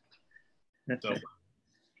 So,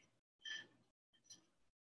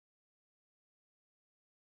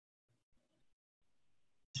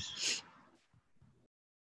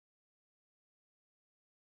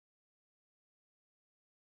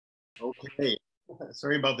 okay,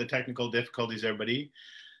 sorry about the technical difficulties, everybody.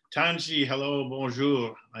 Tanji, hello,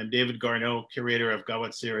 bonjour. I'm David Garneau, curator of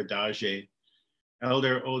Kahwatsiretátie.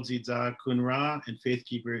 Elder Otsi'tsaken and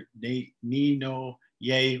faithkeeper Niioieren.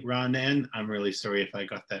 I'm really sorry if I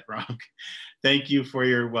got that wrong. Thank you for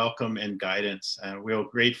your welcome and guidance. We're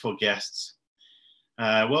grateful guests.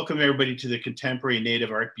 Welcome everybody to the Contemporary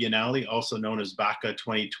Native Art Biennale, also known as BACA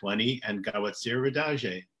 2020 and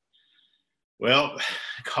Kahwatsiretátie. Well,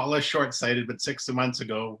 call us short-sighted, but 6 months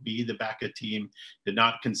ago, we, the BACA team, did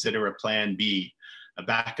not consider a plan B, a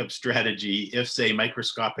backup strategy if, say,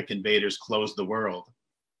 microscopic invaders closed the world.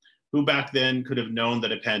 Who back then could have known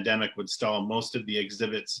that a pandemic would stall most of the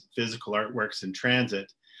exhibit's physical artworks in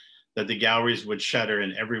transit, that the galleries would shutter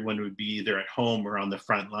and everyone would be either at home or on the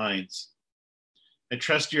front lines? I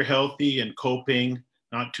trust you're healthy and coping,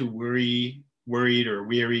 not too worried or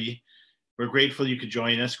weary. We're grateful you could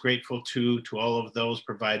join us, grateful too to all of those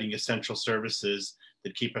providing essential services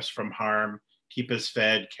that keep us from harm, keep us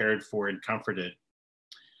fed, cared for, and comforted.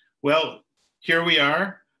 Well, here we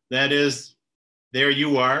are. That is, there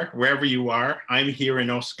you are, wherever you are. I'm here in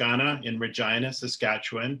Oscana in Regina,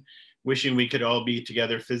 Saskatchewan, wishing we could all be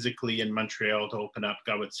together physically in Montreal to open up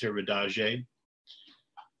Kahwatsiretátie.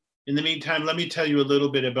 In the meantime, let me tell you a little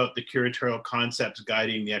bit about the curatorial concepts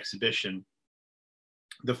guiding the exhibition.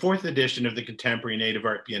 The 4th edition of the Contemporary Native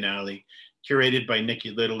Art Biennale, curated by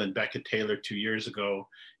Nikki Little and Becca Taylor 2 years ago,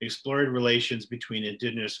 explored relations between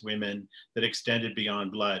Indigenous women that extended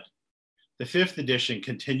beyond blood. The 5th edition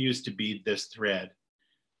continues to be this thread.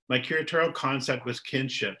 My curatorial concept was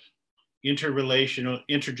kinship,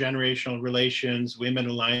 intergenerational relations, women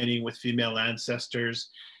aligning with female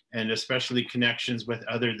ancestors, and especially connections with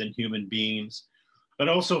other than human beings, but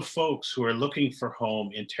also folks who are looking for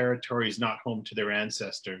home in territories not home to their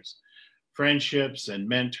ancestors, friendships and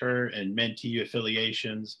mentor and mentee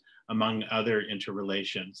affiliations, among other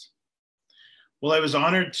interrelations. Well, I was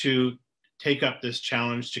honored to take up this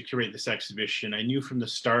challenge to curate this exhibition. I knew from the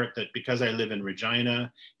start that because I live in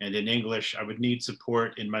Regina and in English, I would need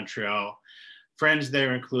support in Montreal. Friends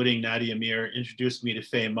there, including Nadia Mir, introduced me to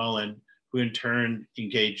Faye Mullen, who in turn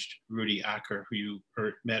engaged Rudi Aker, who you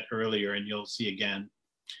met earlier and you'll see again.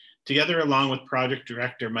 Together, along with project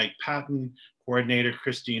director Mike Patton, coordinator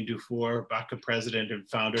Christine Dufour, BACA president and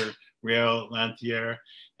founder Réal Lanthière,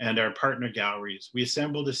 and our partner galleries, we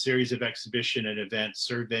assembled a series of exhibition and events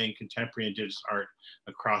surveying contemporary Indigenous art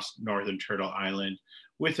across Northern Turtle Island,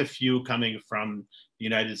 with a few coming from the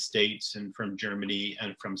United States and from Germany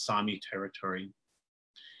and from Sami territory.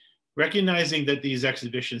 Recognizing that these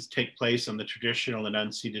exhibitions take place on the traditional and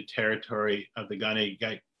unceded territory of the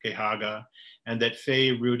Kanien'keha, and that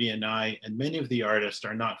Faye, Rudi, and I, and many of the artists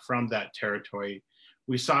are not from that territory,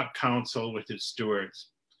 we sought counsel with its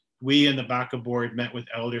stewards. We and the BACA board met with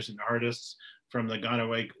elders and artists from the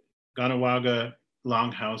Kahnawà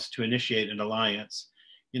Longhouse to initiate an alliance.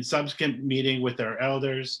 In subsequent meeting with our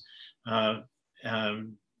elders,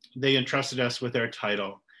 they entrusted us with our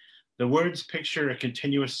title. The words picture a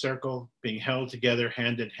continuous circle being held together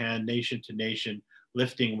hand in hand, nation to nation,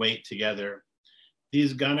 lifting weight together.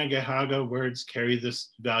 These Kanien'keha words carry the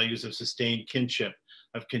values of sustained kinship,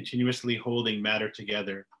 of continuously holding matter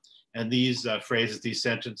together. And these phrases, these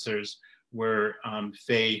sentences were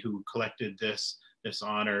Faye, who collected this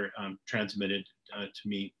honor, transmitted to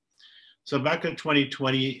me. So BACA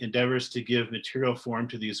 2020 endeavors to give material form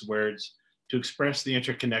to these words, to express the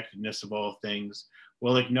interconnectedness of all things,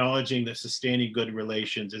 while acknowledging that sustaining good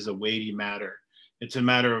relations is a weighty matter. It's a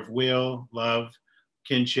matter of will, love,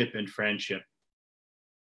 kinship, and friendship.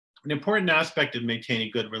 An important aspect of maintaining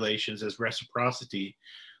good relations is reciprocity.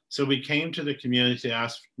 So we came to the community to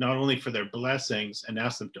ask not only for their blessings and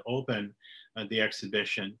ask them to open the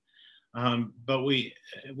exhibition, but we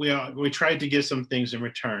tried to give some things in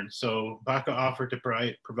return. So BACA offered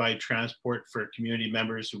to provide transport for community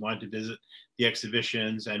members who wanted to visit the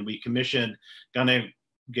exhibitions, and we commissioned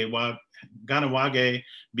Kahnawà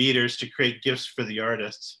beaters to create gifts for the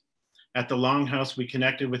artists. At the Longhouse, we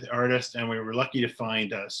connected with artists, and we were lucky to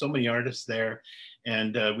find so many artists there,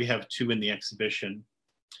 and we have 2 in the exhibition.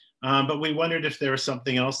 But we wondered if there was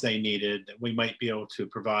something else they needed that we might be able to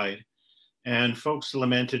provide. And folks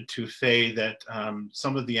lamented to Faye that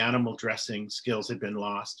some of the animal dressing skills had been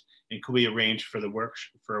lost, and could we arrange for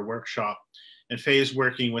a workshop? And Faye is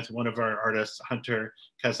working with one of our artists, Hunter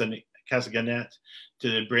Kazaganette,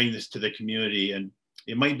 to bring this to the community. And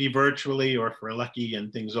it might be virtually, or if we're lucky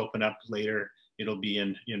and things open up later, it'll be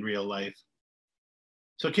in real life.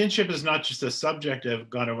 So kinship is not just a subject of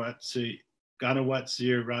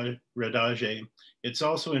Kahwatsiretátie, it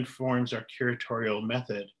also informs our curatorial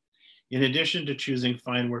method. In addition to choosing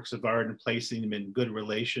fine works of art and placing them in good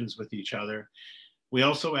relations with each other, we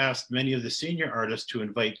also asked many of the senior artists to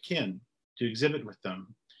invite kin to exhibit with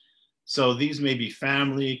them. So these may be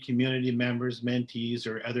family, community members, mentees,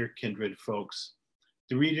 or other kindred folks.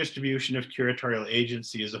 The redistribution of curatorial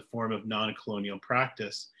agency is a form of non-colonial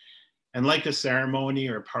practice. And like a ceremony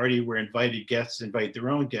or a party where invited guests invite their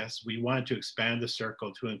own guests, we wanted to expand the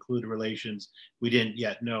circle to include relations we didn't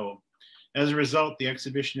yet know. As a result, the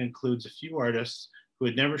exhibition includes a few artists who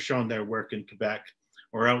had never shown their work in Quebec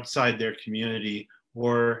or outside their community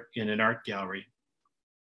or in an art gallery.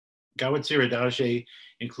 Kahwatsiretátie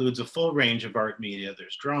includes a full range of art media.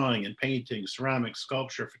 There's drawing and painting, ceramics,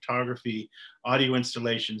 sculpture, photography, audio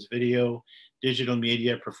installations, video, digital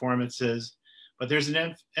media, performances, but there's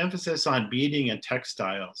an emphasis on beading and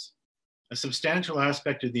textiles. A substantial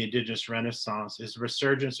aspect of the Indigenous Renaissance is the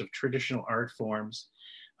resurgence of traditional art forms,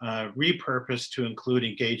 repurposed to include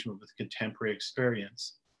engagement with contemporary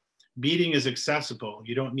experience. Beading is accessible.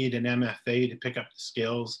 You don't need an MFA to pick up the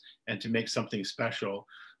skills and to make something special,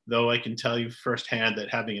 though I can tell you firsthand that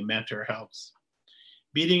having a mentor helps.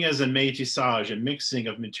 Beading is a métissage, a mixing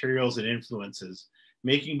of materials and influences.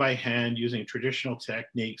 Making by hand using traditional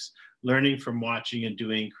techniques, learning from watching and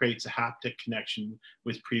doing creates a haptic connection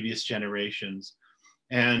with previous generations.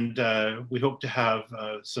 And we hope to have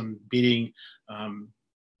some beading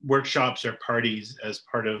workshops or parties as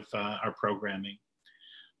part of our programming.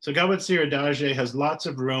 So Kahwatsiretátie has lots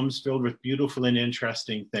of rooms filled with beautiful and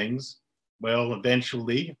interesting things. Well,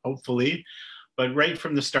 eventually, hopefully, but right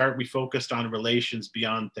from the start, we focused on relations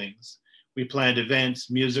beyond things. We planned events,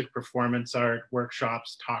 music, performance art,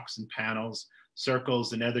 workshops, talks and panels,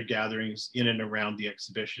 circles and other gatherings in and around the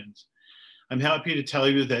exhibitions. I'm happy to tell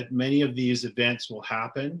you that many of these events will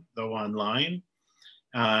happen, though online,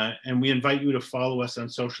 and we invite you to follow us on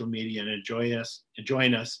social media and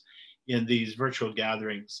join us in these virtual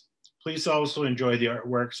gatherings. Please also enjoy the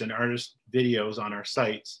artworks and artist videos on our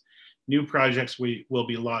sites. New projects will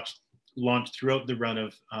be launched throughout the run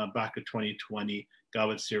of BACA 2020,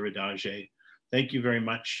 Kahwatsiretátie. Thank you very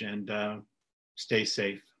much and stay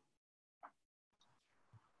safe.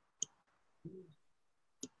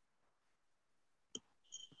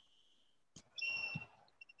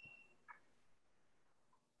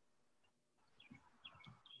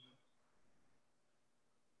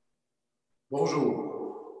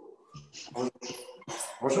 Bonjour.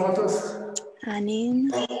 Bonjour à tous.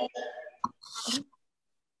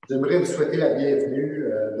 J'aimerais vous souhaiter la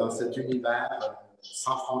bienvenue dans cet univers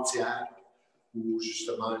sans frontières où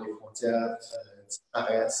justement les frontières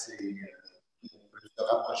disparaissent et on peut se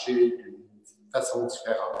rapprocher d'une façon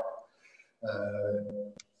différente.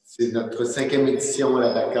 C'est notre 5e édition à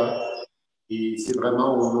la BACA et c'est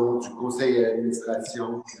vraiment au nom du conseil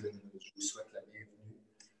d'administration que je vous souhaite la bienvenue.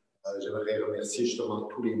 J'aimerais remercier justement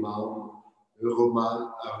tous les membres,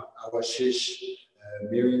 Euroma, Awashish,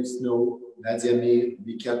 Miriam Snow, Nadia Mir,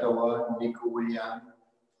 Mikatawa, Nico William,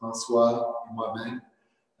 François et moi-même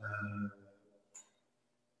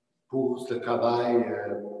pour ce travail,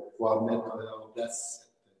 pour pouvoir mettre en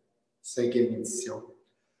place cette 5e édition.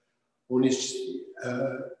 On est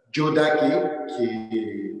Jodaki, qui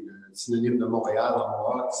est synonyme de Montréal en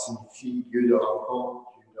Mohawk, qui signifie lieu de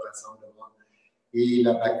rencontre, lieu de rassemblement. Et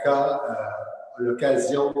la BACA a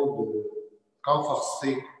l'occasion de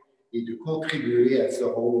renforcer et de contribuer à ce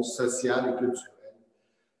rôle social et culturel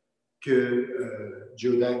que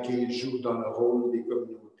Jodaki joue dans le rôle des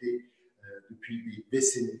communautés depuis des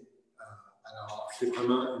décennies. Alors, c'est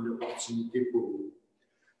vraiment une opportunité pour nous.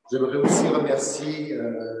 J'aimerais aussi remercier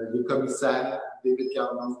les commissaires David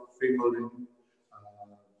Garneau, Faye Mullen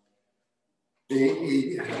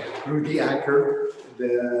et Rudi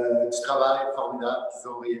du travail formidable qu'ils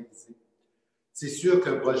ont réalisé. C'est sûr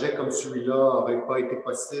qu'un projet comme celui-là n'aurait pas été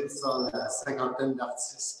possible sans la 50aine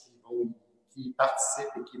d'artistes qui y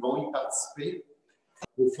participent et qui vont y participer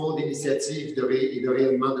au Fonds d'initiative et de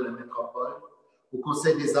rayonnement de la métropole, au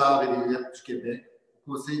Conseil des arts et des lettres du Québec,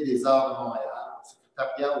 au Conseil des arts de Montréal, au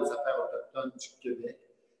Secrétariat aux affaires autochtones du Québec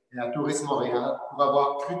et à Tourisme Montréal pour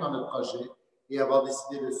avoir cru dans le projet et avoir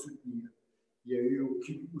décidé de le soutenir. Il y a eu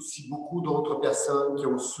aussi beaucoup d'autres personnes qui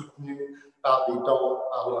ont soutenu par des dons,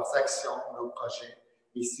 par leurs actions, nos projets.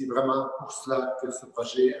 Et c'est vraiment pour cela que ce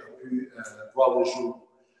projet a pu voir le jour.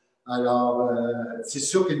 Alors, c'est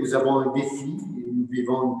sûr que nous avons un défi et nous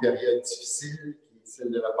vivons une période difficile, qui est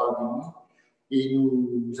celle de la pandémie. Et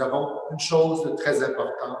nous avons une chose de très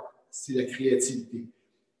importante, c'est la créativité.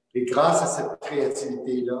 Et grâce à cette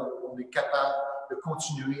créativité-là, on est capable de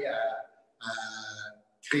continuer à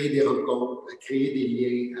créer des rencontres, à créer des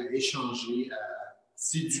liens, à échanger, à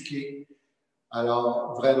s'éduquer.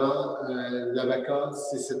 Alors, vraiment, la BACA,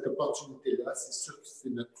 c'est cette opportunité-là. C'est sûr que c'est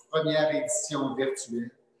notre première édition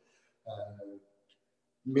virtuelle.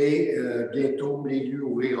 Mais bientôt, les lieux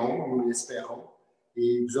ouvriront, nous l'espérons.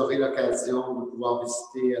 Et vous aurez l'occasion de pouvoir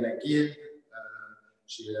visiter à la Guilde,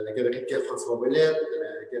 chez la galerie Pierre-François Ouellet,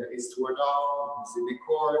 la galerie Stuart Hall, le musée des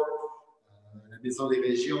Cordes, la Maison des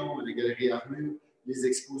Régions, la galerie Armure, les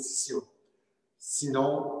expositions.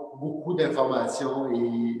 Sinon, beaucoup d'informations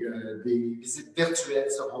et des visites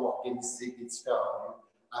virtuelles seront organisées des différents lieux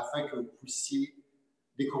afin que vous puissiez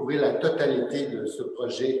découvrir la totalité de ce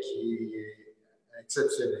projet qui est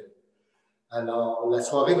exceptionnel. Alors, la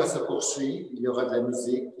soirée va se poursuivre. Il y aura de la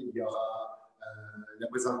musique, il y aura la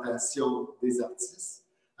présentation des artistes.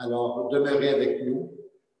 Alors, demeurez avec nous.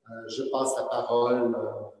 Je passe la parole,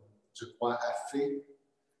 je crois, à Faye.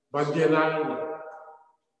 Bonne biennale.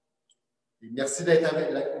 Et merci d'être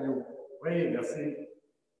avec nous. Oui, merci.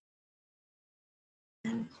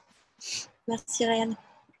 Merci, Ryan.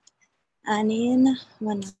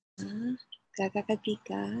 Kanien'keha,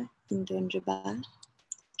 kakakapika, indonjaba,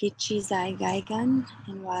 kichizaigan,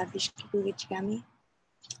 and wadishkibugichgami,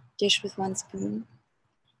 dish with 1 spoon.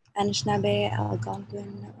 Anishinaabe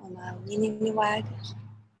Algonquin Oma Winiwag,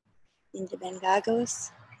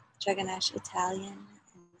 Indibengagos, Chaganash Italian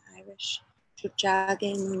and Irish,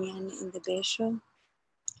 Chupchage Munyan in the Besho,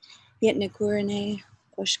 Yetnakurene,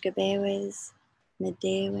 Oshkabewes,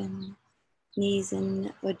 Medewen,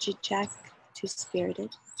 Nizan, Otsi'tsaken,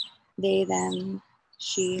 two-spirited, they, them,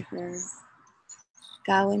 she, her,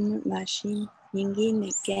 Gawin, Mashi, Yingi,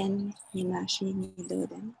 Niken, Nimashi,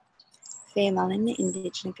 Niloden. Faye Mullen,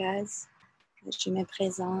 Indigenous, je me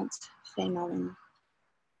présente, Faye Mullen.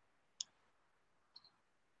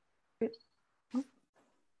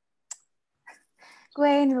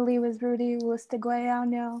 Gwe Nili was Rudi,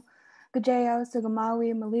 Wolastoqiyik, Gajeo,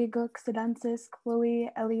 Sugamawi, Maliguk, Sedensis, Chloe,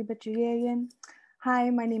 Eli Bichuyayan. Hi,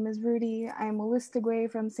 my name is Rudi. I am Wolastoqiyik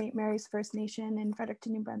from St. Mary's First Nation in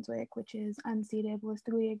Fredericton, New Brunswick, which is unceded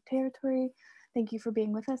Wolastoqiyik territory. Thank you for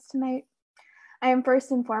being with us tonight. I am first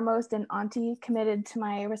and foremost an auntie committed to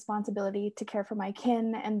my responsibility to care for my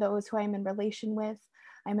kin and those who I am in relation with.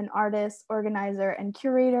 I'm an artist, organizer, and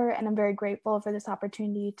curator, and I'm very grateful for this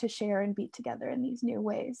opportunity to share and be together in these new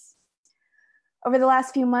ways. Over the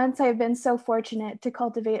last few months, I have been so fortunate to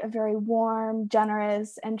cultivate a very warm,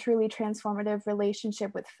 generous, and truly transformative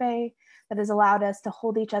relationship with Faye that has allowed us to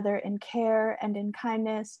hold each other in care and in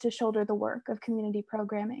kindness to shoulder the work of community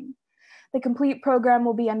programming. The complete program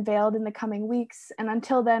will be unveiled in the coming weeks, and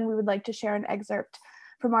until then, we would like to share an excerpt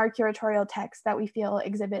from our curatorial text that we feel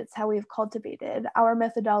exhibits how we've cultivated our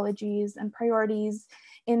methodologies and priorities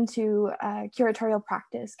into curatorial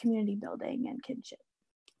practice, community building, and kinship.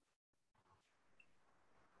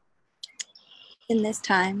 In this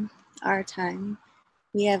time, our time,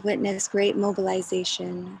 we have witnessed great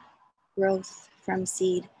mobilization, growth from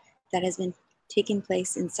seed that has been taking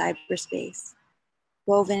place in cyberspace.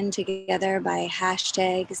 Woven together by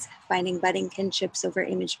hashtags, finding budding kinships over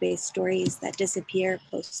image-based stories that disappear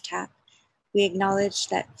post-tap, we acknowledge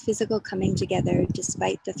that physical coming together,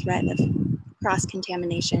 despite the threat of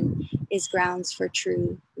cross-contamination, is grounds for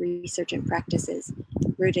true resurgent practices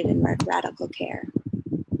rooted in radical care.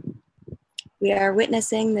 We are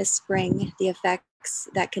witnessing this spring the effects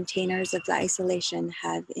that containers of the isolation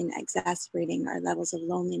have in exacerbating our levels of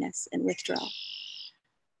loneliness and withdrawal.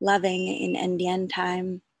 Loving in Indian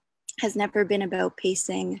time has never been about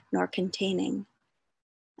pacing nor containing.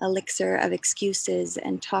 Elixir of excuses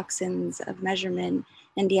and toxins of measurement,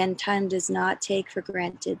 Indian time does not take for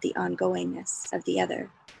granted the ongoingness of the other.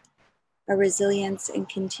 Our resilience and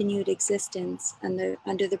continued existence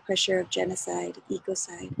under the pressure of genocide,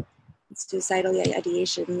 ecocide, and suicidal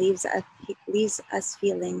ideation leaves us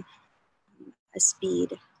feeling a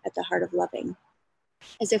speed at the heart of loving,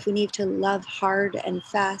 as if we need to love hard and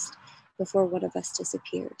fast before one of us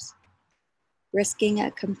disappears, risking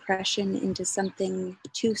a compression into something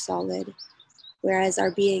too solid, whereas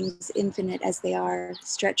our beings, infinite as they are,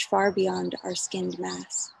 stretch far beyond our skinned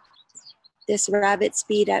mass. This rapid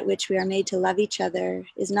speed at which we are made to love each other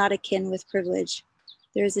is not akin with privilege.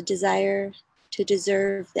 There is a desire to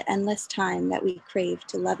deserve the endless time that we crave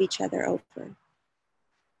to love each other over.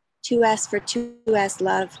 2S for 2S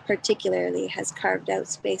love particularly has carved out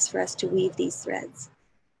space for us to weave these threads.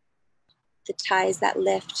 The ties that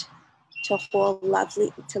lift to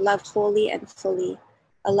love wholly and fully,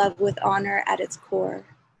 a love with honor at its core,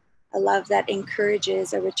 a love that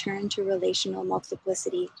encourages a return to relational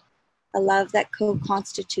multiplicity, a love that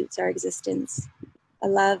co-constitutes our existence, a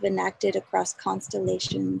love enacted across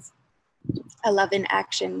constellations, a love in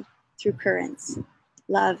action through currents,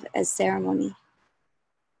 love as ceremony.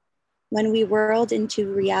 When we whirled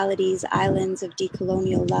into reality's islands of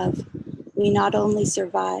decolonial love, we not only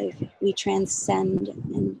survive, we transcend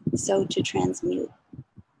and so to transmute.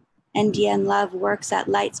 Ndian love works at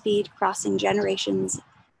light speed, crossing generations,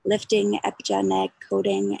 lifting epigenetic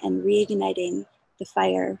coding and reigniting the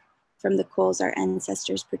fire from the coals our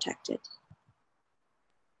ancestors protected.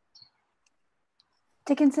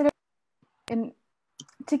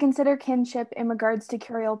 To consider kinship in regards to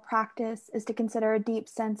curial practice is to consider a deep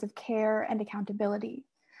sense of care and accountability.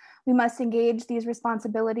 We must engage these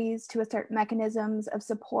responsibilities to assert mechanisms of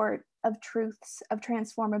support, of truths, of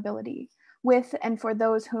transformability, with and for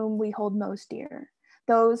those whom we hold most dear,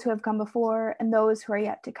 those who have come before and those who are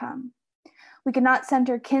yet to come. We cannot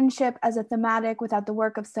center kinship as a thematic without the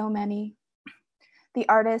work of so many, the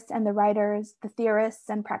artists and the writers, the theorists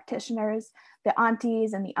and practitioners, the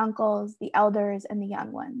aunties and the uncles, the elders and the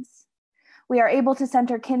young ones. We are able to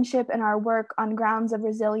center kinship in our work on grounds of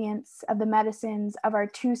resilience, of the medicines, of our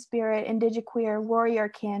two-spirit, indigiqueer warrior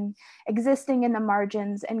kin, existing in the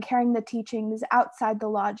margins and carrying the teachings outside the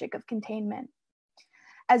logic of containment.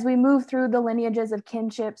 As we move through the lineages of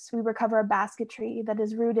kinships, we recover a basketry that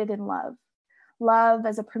is rooted in love. Love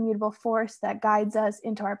as a permutable force that guides us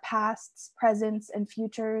into our pasts, presents, and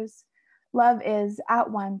futures. Love is, at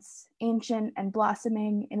once, ancient and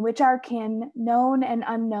blossoming, in which our kin, known and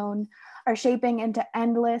unknown, are shaping into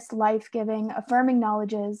endless, life-giving, affirming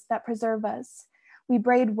knowledges that preserve us. We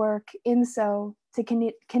braid work in so to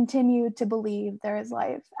continue to believe there is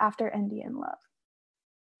life after Indian love.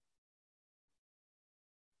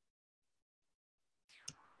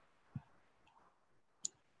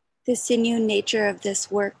 The sinew nature of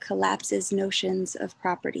this work collapses notions of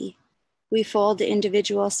property. We fold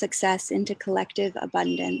individual success into collective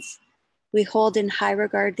abundance. We hold in high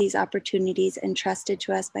regard these opportunities entrusted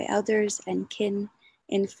to us by elders and kin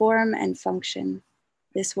in form and function.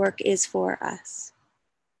 This work is for us.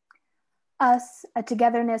 Us, a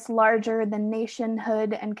togetherness larger than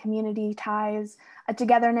nationhood and community ties, a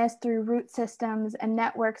togetherness through root systems and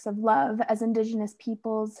networks of love as Indigenous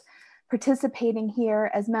peoples, participating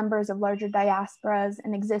here as members of larger diasporas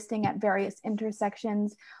and existing at various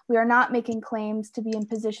intersections. We are not making claims to be in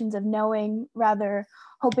positions of knowing, rather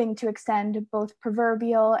hoping to extend both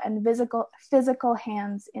proverbial and physical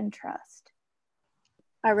hands in trust.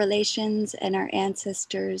 Our relations and our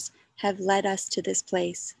ancestors have led us to this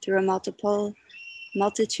place through a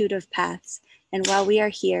multitude of paths. And while we are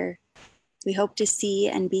here, we hope to see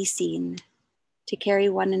and be seen, to carry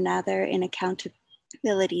one another in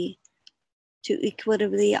accountability, to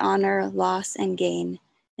equitably honor loss and gain,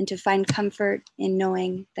 and to find comfort in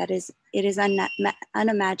knowing that it is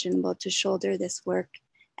unimaginable to shoulder this work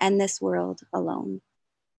and this world alone.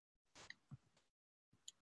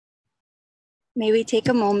 May we take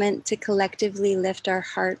a moment to collectively lift our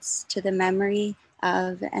hearts to the memory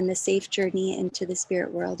of and the safe journey into the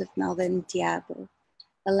spirit world of Melvin Diabo,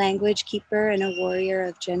 a language keeper and a warrior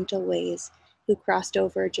of gentle ways who crossed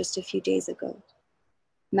over just a few days ago.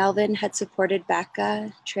 Melvin had supported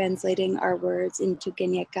BACA, translating our words into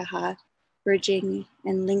Kanien'keha, bridging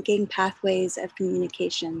and linking pathways of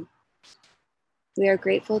communication. We are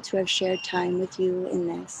grateful to have shared time with you in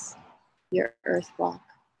this, your earth walk.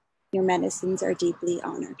 Your medicines are deeply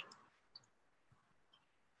honored.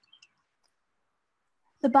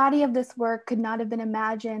 The body of this work could not have been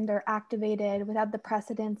imagined or activated without the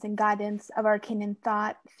precedence and guidance of our kin in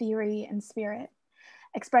thought, theory, and spirit.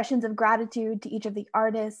 Expressions of gratitude to each of the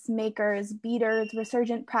artists, makers, beaters,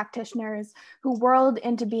 resurgent practitioners who whirled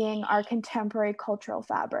into being our contemporary cultural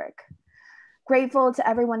fabric. Grateful to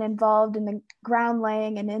everyone involved in the ground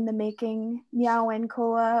laying and in the making, Niioieren,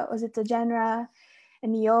 Otsi'tsaken,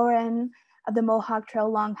 and Niioieren of the Mohawk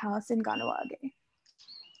Trail Longhouse in Kahnawà.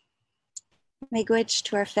 Miigwech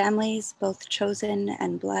to our families, both chosen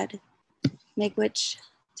and blood. Miigwech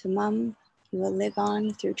to Mum, who will live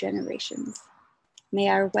on through generations. May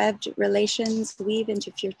our webbed relations weave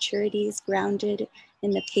into futurities grounded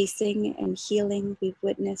in the pacing and healing we've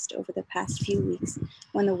witnessed over the past few weeks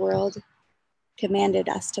when the world commanded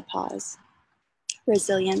us to pause.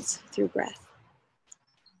 Resilience through breath.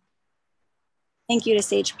 Thank you to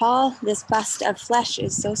Sage Paul. This bust of flesh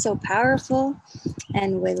is so powerful.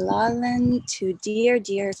 And Wilalan to dear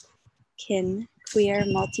kin, queer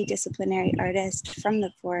multidisciplinary artist from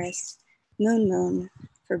the forest, Moon,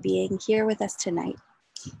 for being here with us tonight.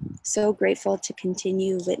 So grateful to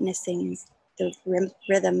continue witnessing the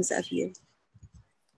rhythms of you.